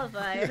qualified.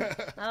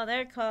 Oh,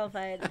 they're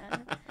qualified.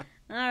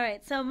 All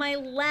right, so my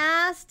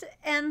last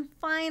and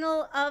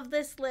final of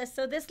this list,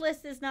 so this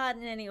list is not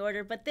in any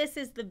order, but this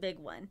is the big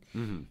one,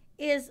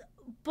 is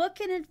book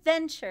an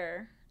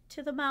adventure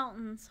to the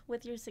mountains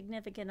with your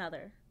significant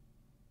other.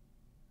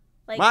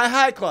 Like My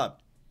high club,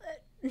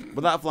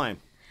 without flying.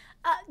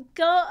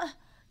 Go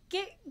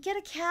get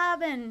a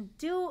cabin.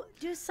 Do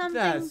something.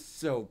 That's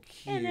so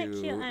cute.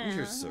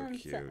 You're so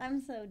cute. I'm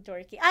so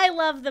dorky. I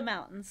love the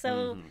mountains.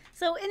 So and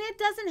it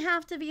doesn't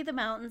have to be the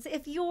mountains.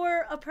 If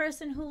you're a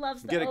person who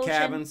loves the ocean, get a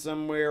cabin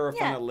somewhere or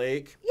find a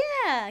lake.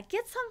 Yeah,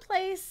 get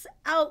someplace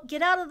out.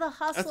 Get out of the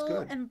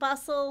hustle and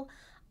bustle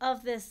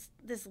of this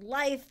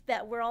life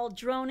that we're all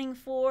droning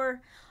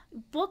for.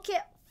 Book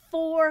it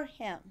for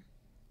him,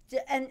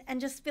 and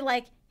just be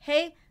like,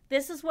 hey,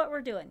 this is what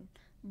we're doing.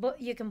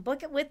 You can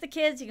book it with the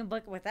kids. You can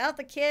book it without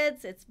the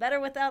kids. It's better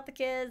without the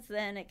kids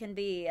than it can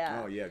be.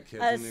 Kids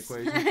in the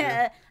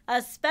equation.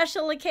 A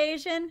special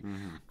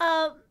occasion.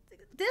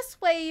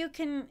 This way, you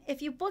can,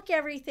 if you book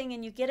everything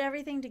and you get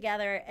everything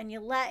together and you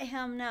let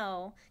him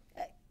know,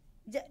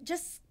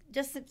 just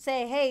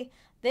say, hey,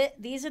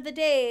 these are the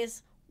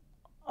days.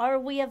 Are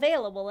we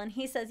available? And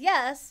he says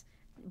yes.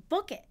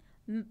 Book it.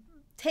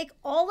 Take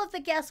all of the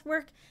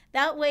guesswork.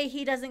 That way,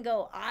 he doesn't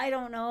go, I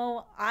don't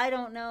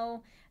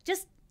know.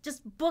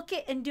 Just book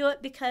it and do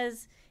it,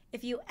 because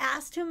if you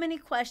ask too many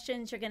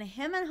questions, you're going to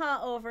hem and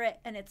haw over it,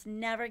 and it's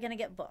never going to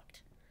get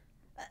booked.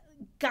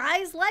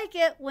 Guys like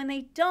it when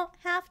they don't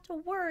have to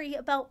worry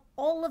about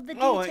all of the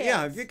details. Oh,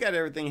 yeah. If you got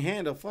everything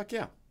handled, fuck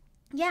yeah.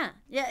 Yeah.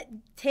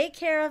 Take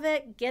care of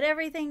it. Get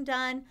everything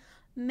done.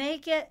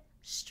 Make it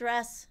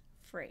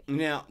stress-free.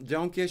 Now,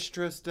 don't get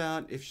stressed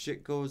out if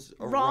shit goes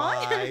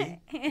awry,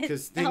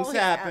 because things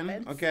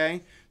happen,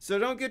 okay? So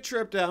don't get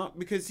tripped out,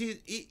 because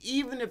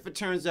even if it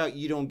turns out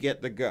you don't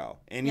get the go,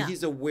 and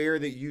he's aware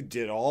that you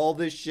did all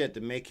this shit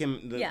to make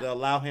him, to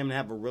allow him to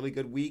have a really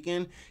good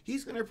weekend,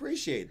 he's going to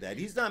appreciate that.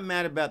 He's not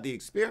mad about the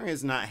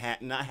experience, not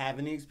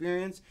having the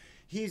experience.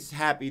 He's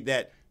happy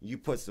that you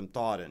put some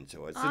thought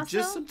into it. So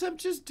also,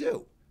 sometimes just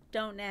do.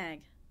 Don't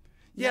nag.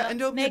 Yeah, and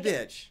don't be a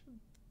bitch.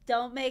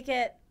 Don't make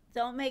it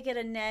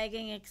a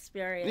nagging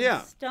experience.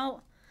 Yeah.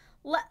 Don't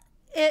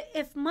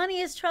if money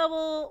is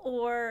trouble,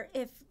 or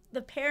if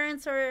the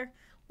parents are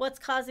what's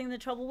causing the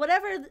trouble,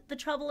 whatever the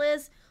trouble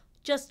is,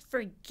 just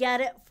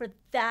forget it for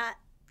that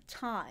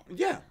time.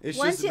 Yeah, it's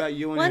just about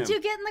you and him. Once you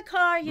get in the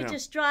car, you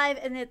just drive,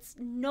 and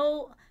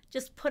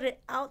just put it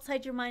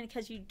outside your mind,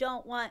 because you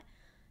don't want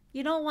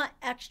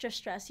extra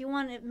stress. You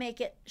want to make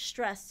it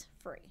stress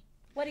free.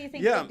 What do you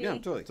think? Yeah,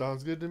 totally.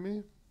 Sounds good to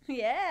me.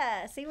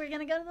 Yeah, see, we're going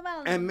to go to the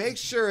mountains. And make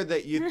sure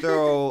that you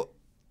throw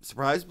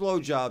surprise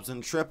blowjobs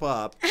and trip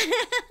up.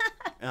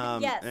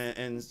 Yes.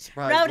 And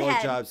surprise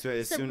blowjobs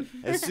as soon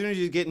as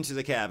you get into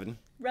the cabin.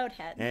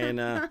 Roadhead.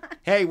 And,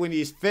 hey, when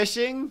he's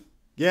fishing,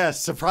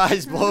 yes,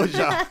 surprise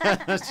blowjob.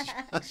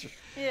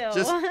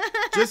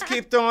 just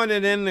keep throwing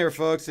it in there,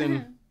 folks,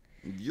 and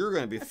you're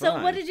going to be fine.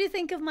 So what did you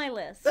think of my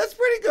list? That's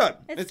pretty good.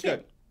 It's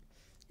cute.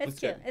 Good. It's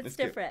cute. It's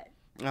different.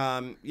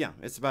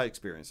 It's about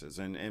experiences,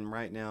 and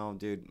right now,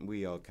 dude,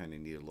 we all kind of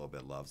need a little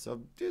bit of love.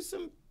 So do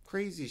some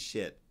crazy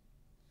shit.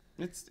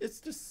 It's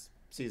this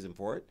season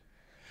for it,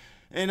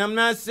 and I'm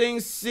not saying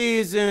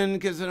season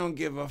because I don't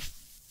give a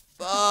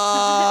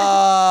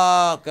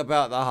fuck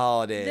about the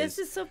holidays. This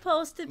is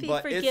supposed to be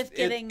for gift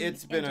giving.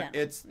 It's been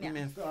Gotta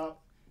change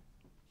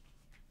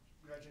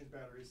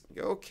batteries.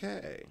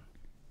 Okay.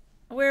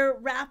 We're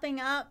wrapping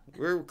up.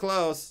 We're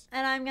close.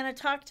 And I'm going to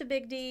talk to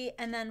Big D,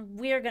 and then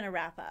we're going to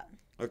wrap up.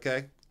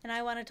 Okay. And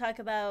I want to talk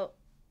about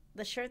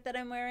the shirt that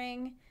I'm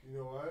wearing. You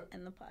know what?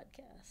 And the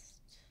podcast.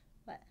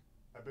 What?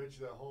 I bet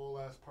you that whole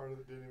last part of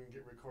it didn't even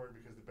get recorded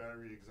because the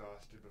battery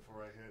exhausted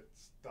before I hit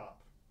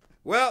stop.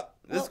 Well,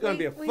 this is going to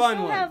be a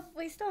fun one.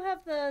 We still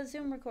have the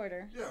Zoom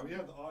recorder. Yeah, we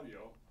have the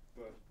audio,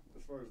 but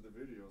as far as the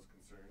video is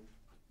concerned.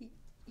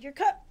 Your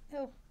cup.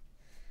 Oh.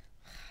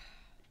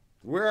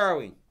 Where are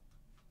we?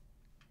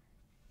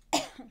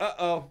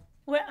 Uh-oh.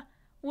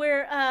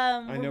 We're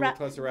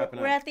close to wrapping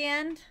up. We're at the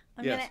end.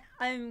 Yes.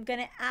 I'm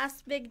gonna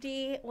ask Big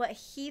D what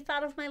he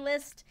thought of my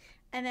list,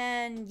 and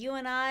then you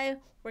and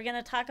we're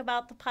gonna talk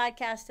about the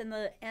podcast and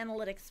the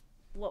analytics.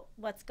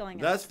 What's going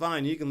on? That's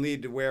fine. You can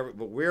lead to wherever,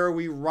 but where are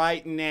we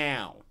right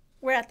now?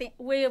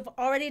 We've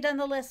already done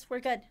the list. We're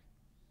good.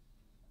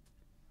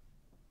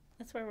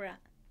 That's where we're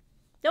at.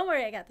 Don't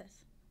worry, I got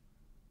this.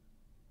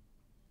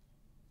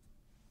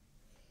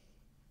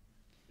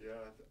 Yeah,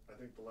 I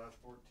think the last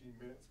 14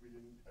 minutes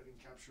I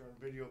didn't capture on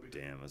video.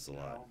 Damn, that's a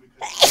lot.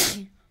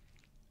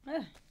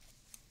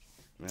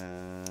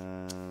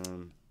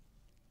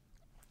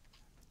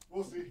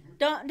 We'll see.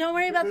 Don't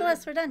worry about the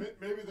list. We're done.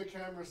 Maybe the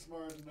camera's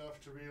smart enough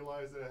to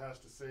realize that it has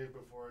to save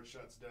before it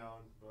shuts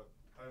down, but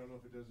I don't know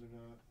if it does or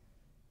not.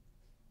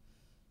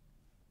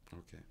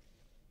 Okay.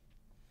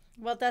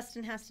 Well,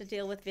 Dustin has to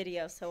deal with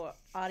video, so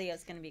audio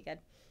is going to be good.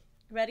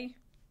 Ready?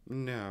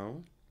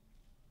 No.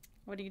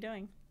 What are you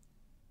doing?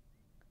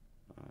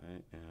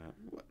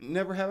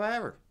 Never have I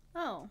ever.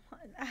 Oh,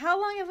 how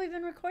long have we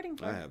been recording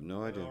for? I have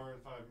no idea. 1 hour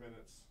and 5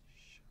 minutes.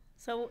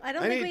 So I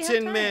don't think we need have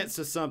 10 time. minutes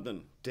or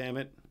something. Damn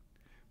it.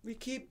 We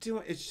keep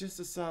doing. It's just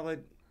a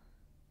solid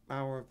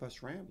hour of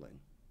us rambling.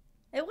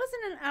 It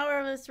wasn't an hour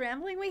of us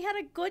rambling. We had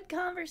a good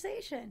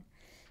conversation.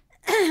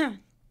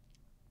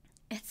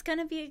 It's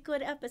gonna be a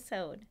good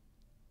episode.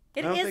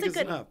 It is a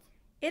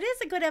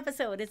good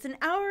episode. It's an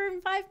hour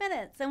and 5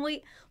 minutes, and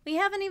we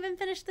haven't even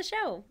finished the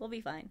show. We'll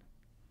be fine.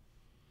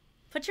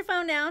 Put your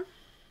phone down.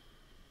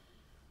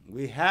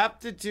 We have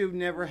to do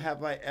Never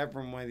Have I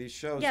Ever in one of these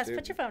shows. Yes, dude.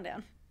 put your phone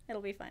down.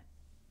 It'll be fine.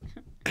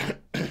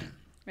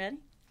 Ready?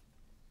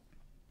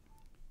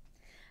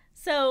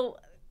 So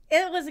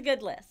it was a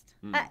good list.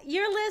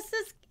 Your list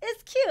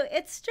is cute.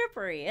 It's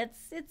strippery.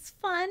 It's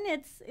fun.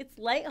 It's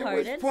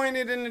lighthearted. It was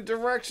pointed in the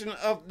direction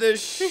of the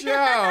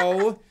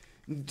show.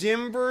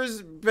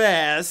 Denver's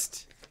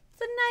best.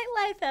 It's a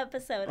nightlife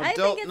episode. Adult I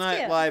think it's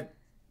nightlife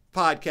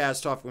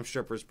podcast talk from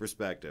strippers'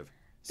 perspective.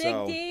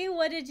 Big D,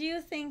 what did you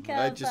think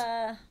of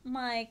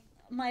my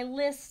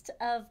list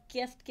of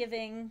gift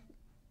giving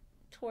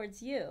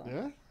towards you?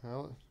 Yeah,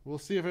 well, we'll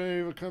see if any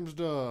of it comes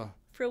to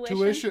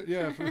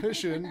fruition.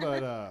 Fruition,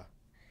 but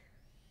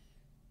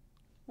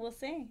we'll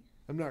see.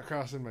 I'm not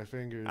crossing my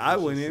fingers. I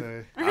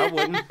wouldn't. I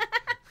wouldn't.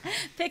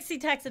 Pixie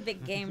talks a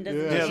big game, doesn't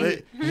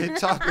he? Yeah, they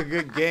talk a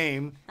good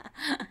game.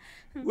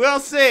 We'll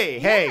see.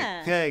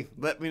 Hey,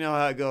 let me know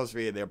how it goes for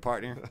you there,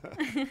 partner.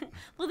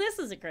 Well, this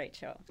is a great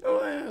show.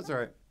 Oh, yeah, that's all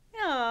right.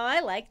 Oh, I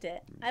liked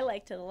it. I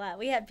liked it a lot.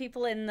 We had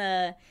people in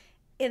the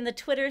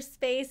Twitter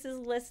spaces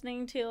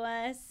listening to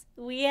us.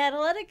 We had a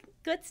lot of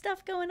good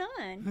stuff going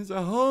on. There's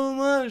a whole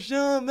lot of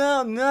show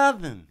about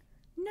nothing.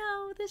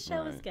 No, this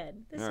show is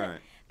good.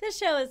 This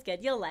show is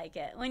good. You'll like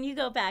it when you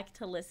go back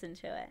to listen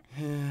to it.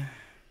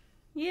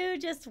 You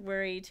just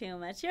worry too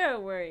much. You're a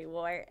worry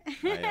wart.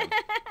 I am.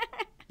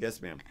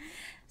 Yes, ma'am.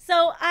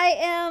 So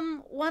I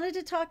wanted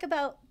to talk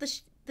about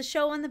the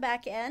show on the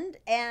back end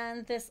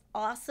and this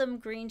awesome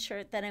green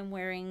shirt that I'm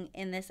wearing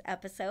in this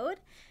episode.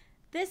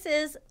 This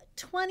is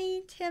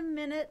 20 Tim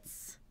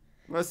Minutes.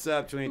 What's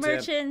up, 20 Tim?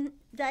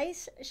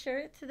 Merchandise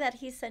shirt that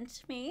he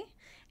sent me.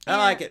 I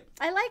like it.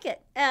 I like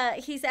it.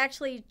 He's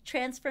actually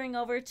transferring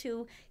over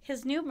to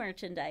his new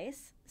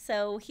merchandise.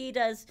 So he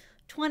does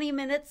 20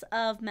 minutes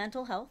of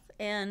mental health.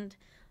 And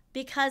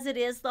because it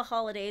is the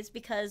holidays,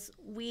 because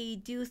we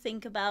do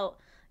think about,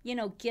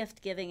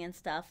 gift giving and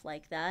stuff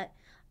like that.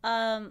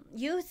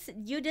 You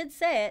did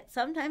say it.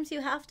 Sometimes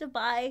you have to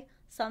buy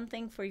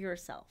something for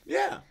yourself.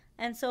 Yeah.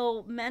 And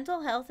so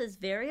mental health is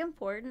very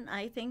important.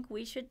 I think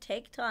we should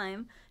take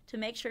time to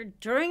make sure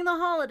during the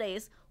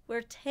holidays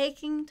we're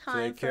taking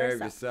time for ourselves. Take care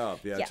of yourself.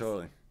 Yeah, yes.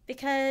 Totally.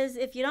 Because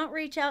if you don't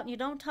reach out and you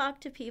don't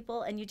talk to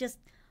people and you just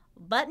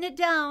button it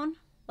down,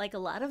 like a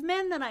lot of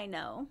men that I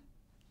know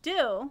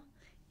do,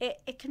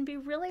 it can be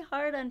really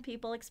hard on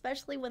people,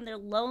 especially when they're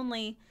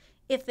lonely,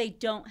 if they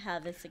don't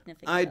have a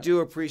significant other. I do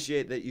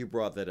appreciate that you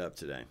brought that up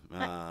today.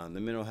 The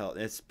mental health,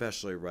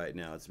 especially right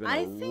now. It's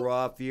been a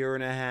rough year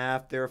and a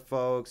half there,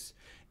 folks.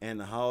 And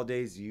the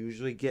holidays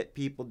usually get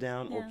people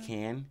down or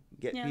can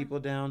get people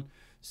down.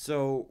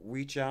 So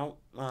reach out.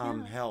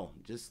 Hell,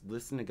 just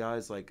listen to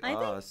guys like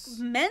us. I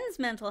think men's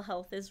mental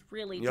health is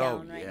really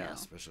down right now. Yeah,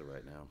 especially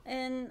right now.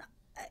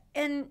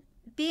 And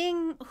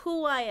being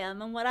who I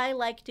am and what I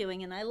like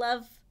doing, and I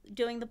love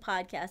doing the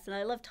podcast and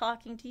I love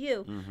talking to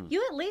you,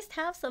 you at least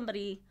have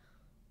somebody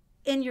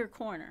in your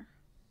corner.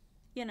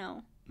 You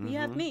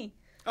have me.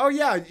 Oh,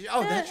 yeah.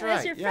 Oh, that's right.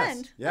 As your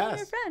friend. Yes. I'm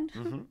your friend.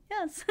 Mm-hmm.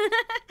 Yes.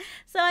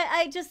 So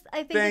I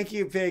think. Thank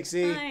you,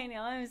 Pixie. I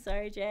know. I'm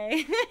sorry,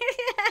 Jay.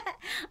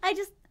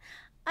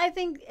 I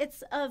think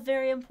it's a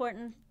very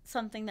important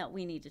something that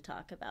we need to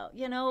talk about,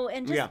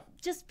 and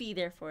just be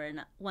there for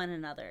one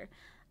another.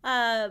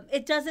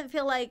 It doesn't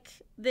feel like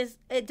this.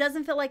 It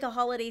doesn't feel like a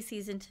holiday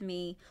season to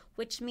me,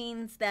 which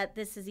means that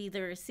this is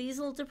either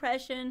seasonal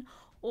depression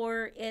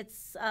or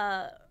it's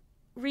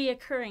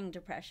reoccurring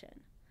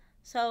depression.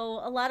 So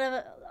a lot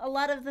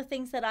of the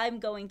things that I'm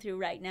going through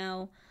right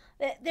now,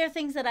 they're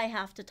things that I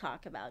have to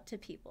talk about to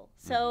people.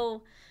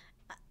 So,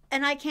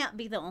 and I can't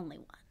be the only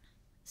one.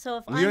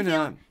 So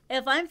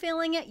if I'm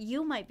feeling it,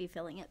 you might be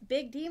feeling it.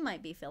 Big D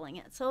might be feeling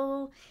it.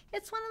 So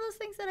it's one of those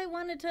things that I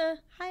wanted to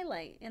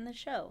highlight in the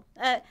show.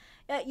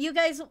 You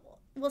guys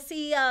will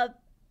see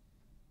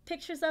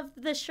pictures of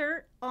the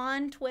shirt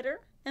on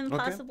Twitter and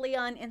possibly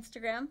on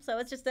Instagram. So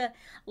it's just a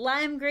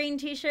lime green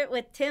T-shirt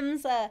with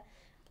Tim's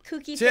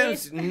kooky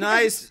Tim's face.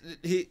 Nice.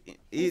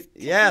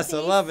 Yes, I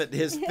love it.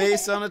 His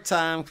face on a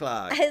time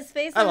clock. His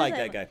face. I like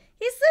that guy.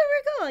 He's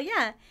super cool.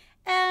 Yeah.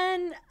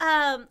 And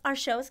our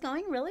show is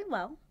going really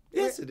well.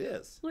 Yes, it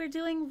is. We're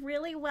doing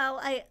really well.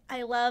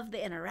 I love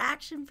the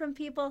interaction from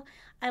people.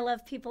 I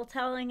love people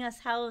telling us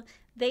how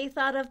they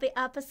thought of the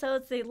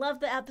episodes. They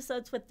love the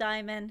episodes with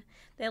Diamond.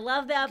 They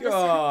love the episode.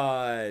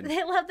 God.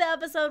 They love the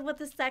episode with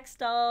the sex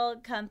doll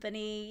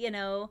company.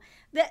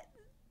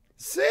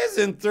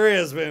 Season 3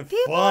 has been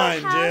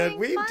fun, dude.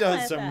 We've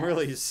done some us.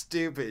 really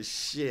stupid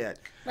shit.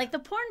 Like the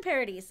porn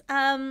parodies.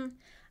 Porn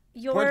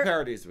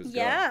parodies was good.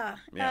 Yeah.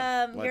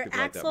 like Your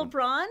Axel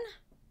Braun,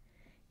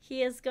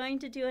 he is going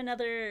to do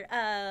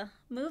another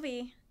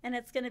movie, and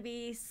it's going to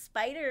be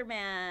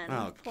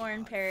Spider-Man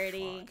porn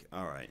parody. Fuck.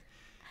 All right.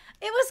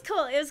 It was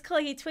cool. It was cool.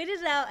 He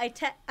tweeted it out.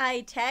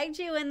 I tagged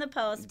you in the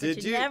post.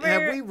 Did you? Have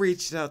we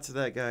reached out to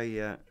that guy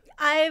yet?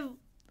 I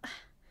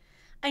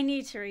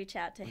need to reach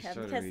out to him.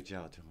 To reach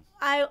out to him.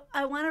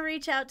 I want to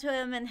reach out to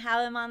him and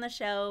have him on the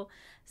show.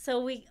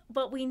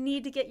 But we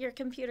need to get your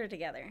computer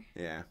together.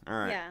 Yeah. All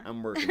right. Yeah.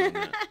 I'm working on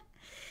that.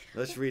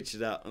 Let's reach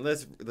it out.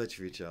 Let's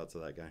reach out to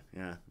that guy.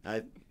 Yeah.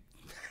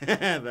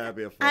 That'd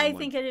be a fun one. I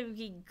think it would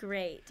be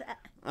great.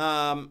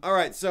 All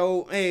right.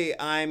 So hey,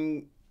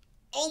 I'm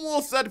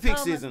almost at the peak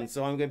season,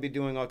 so I'm going to be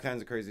doing all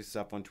kinds of crazy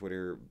stuff on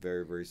Twitter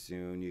very, very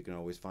soon. You can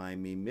always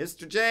find me,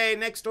 Mr. J,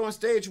 Next on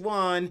Stage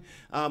 1.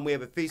 We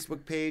have a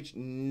Facebook page,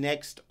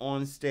 Next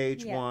on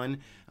Stage 1.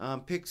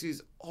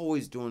 Pixie's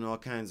always doing all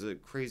kinds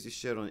of crazy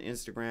shit on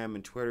Instagram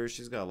and Twitter.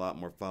 She's got a lot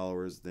more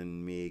followers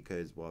than me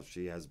because, well,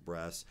 she has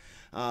breasts.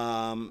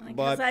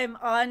 Because I'm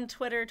on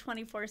Twitter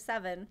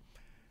 24/7.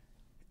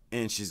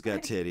 And she's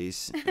got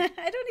titties. I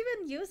don't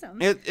even use them.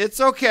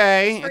 It's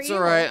okay. It's evil.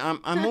 all right.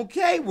 I'm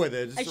okay with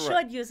it. I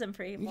should use them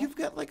for evil. You've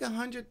got like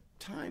 100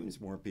 times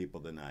more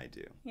people than I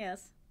do.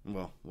 Yes.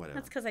 Well, whatever.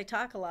 That's because I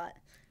talk a lot.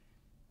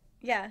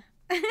 Yeah.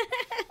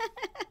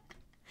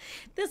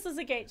 This was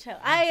a great show.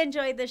 I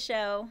enjoyed the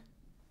show.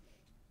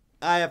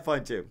 I have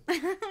fun too.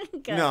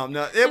 Good. No,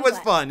 it was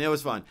fun. It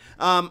was fun.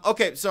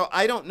 Okay, so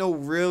I don't know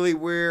really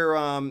where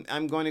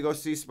I'm going to go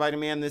see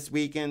Spider-Man this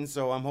weekend,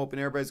 so I'm hoping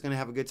everybody's going to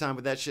have a good time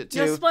with that shit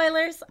too. No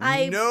spoilers.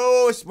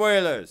 No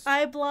spoilers.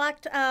 I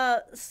blocked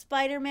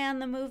Spider-Man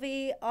the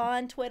movie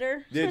on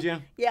Twitter. Did you?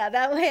 Yeah,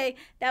 that way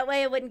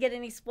I wouldn't get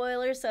any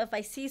spoilers. So if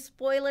I see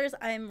spoilers,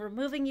 I'm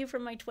removing you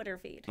from my Twitter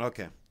feed.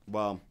 Okay.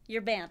 Well,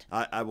 you're banned.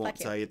 I won't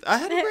tell you. I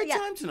had a great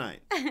time tonight.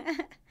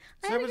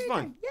 So it was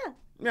fun.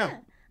 Yeah.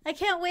 I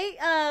can't wait.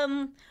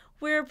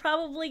 We're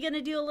probably going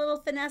to do a little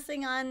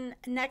finessing on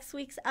next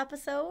week's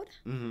episode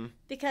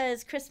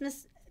because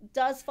Christmas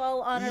does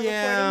fall on our recording day.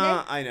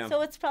 Yeah, I know.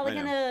 So it's probably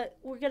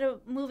we're going to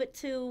move it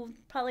to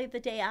probably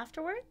the day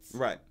afterwards.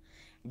 Right.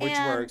 Which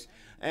works.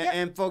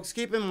 And folks,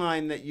 keep in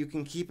mind that you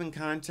can keep in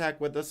contact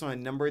with us on a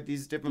number of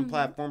these different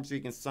platforms so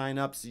you can sign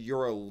up so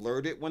you're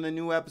alerted when a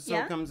new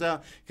episode comes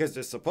out because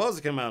they're supposed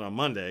to come out on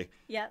Monday.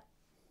 Yep.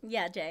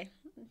 Yeah, Jay.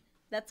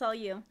 That's all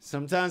you.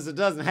 Sometimes it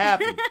doesn't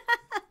happen.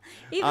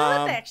 Even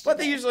with extra but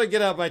they usually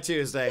get out by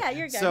Tuesday. Yeah,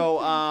 you're good. So,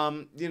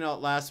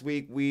 last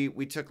week we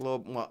took a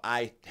little. Well,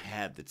 I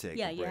had to take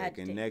a break,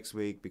 and next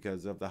week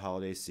because of the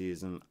holiday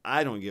season,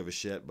 I don't give a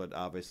shit, but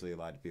obviously a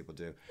lot of people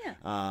do.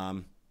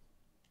 Yeah.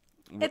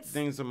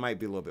 Things that might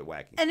be a little bit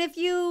wacky. And if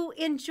you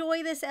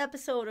enjoy this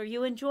episode or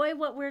you enjoy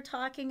what we're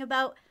talking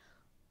about,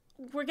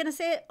 we're gonna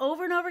say it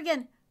over and over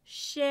again.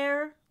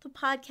 Share the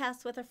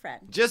podcast with a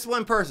friend. Just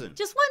one person.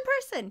 Just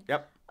one person.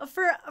 Yep.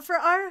 For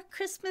our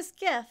Christmas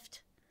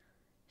gift,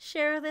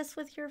 share this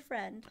with your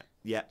friend.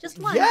 Yeah. Just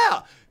one.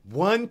 Yeah.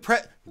 One gift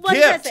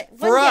present.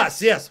 for One us.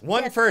 gift. Yes.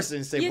 One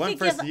person. Say one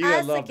person. You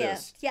gotta love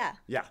this. Yeah.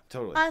 Yeah.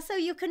 Totally. So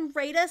you can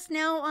rate us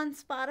now on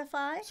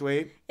Spotify.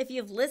 Sweet. If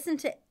you've listened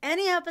to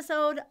any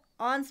episode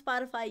on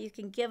Spotify, you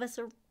can give us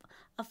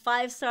a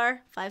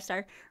 5-star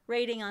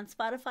rating on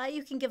Spotify.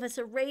 You can give us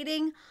a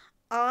rating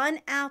on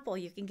Apple.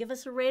 You can give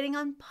us a rating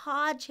on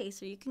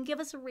Podchaser. You can give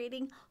us a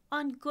rating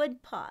on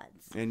Good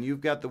Pods. And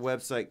you've got the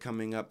website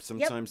coming up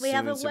sometime soon,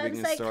 have a so we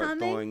can website start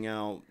coming. throwing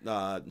out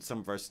some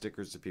of our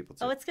stickers to people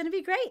too. Oh, it's going to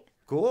be great.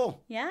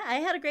 Cool. Yeah, I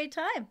had a great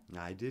time.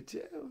 I did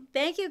too.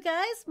 Thank you,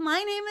 guys.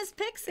 My name is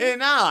Pixie.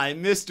 And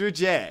I'm Mr.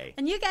 J.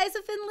 And you guys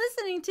have been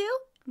listening to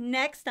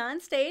Next on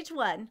Stage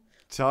 1.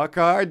 Talk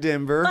hard,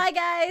 Denver. Bye,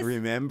 guys.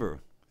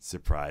 Remember,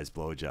 surprise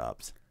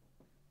blowjobs.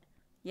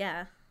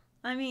 Yeah.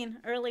 I mean,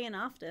 early and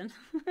often.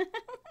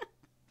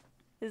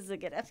 This is a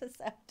good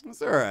episode.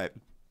 It's all right.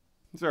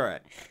 It's all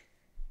right.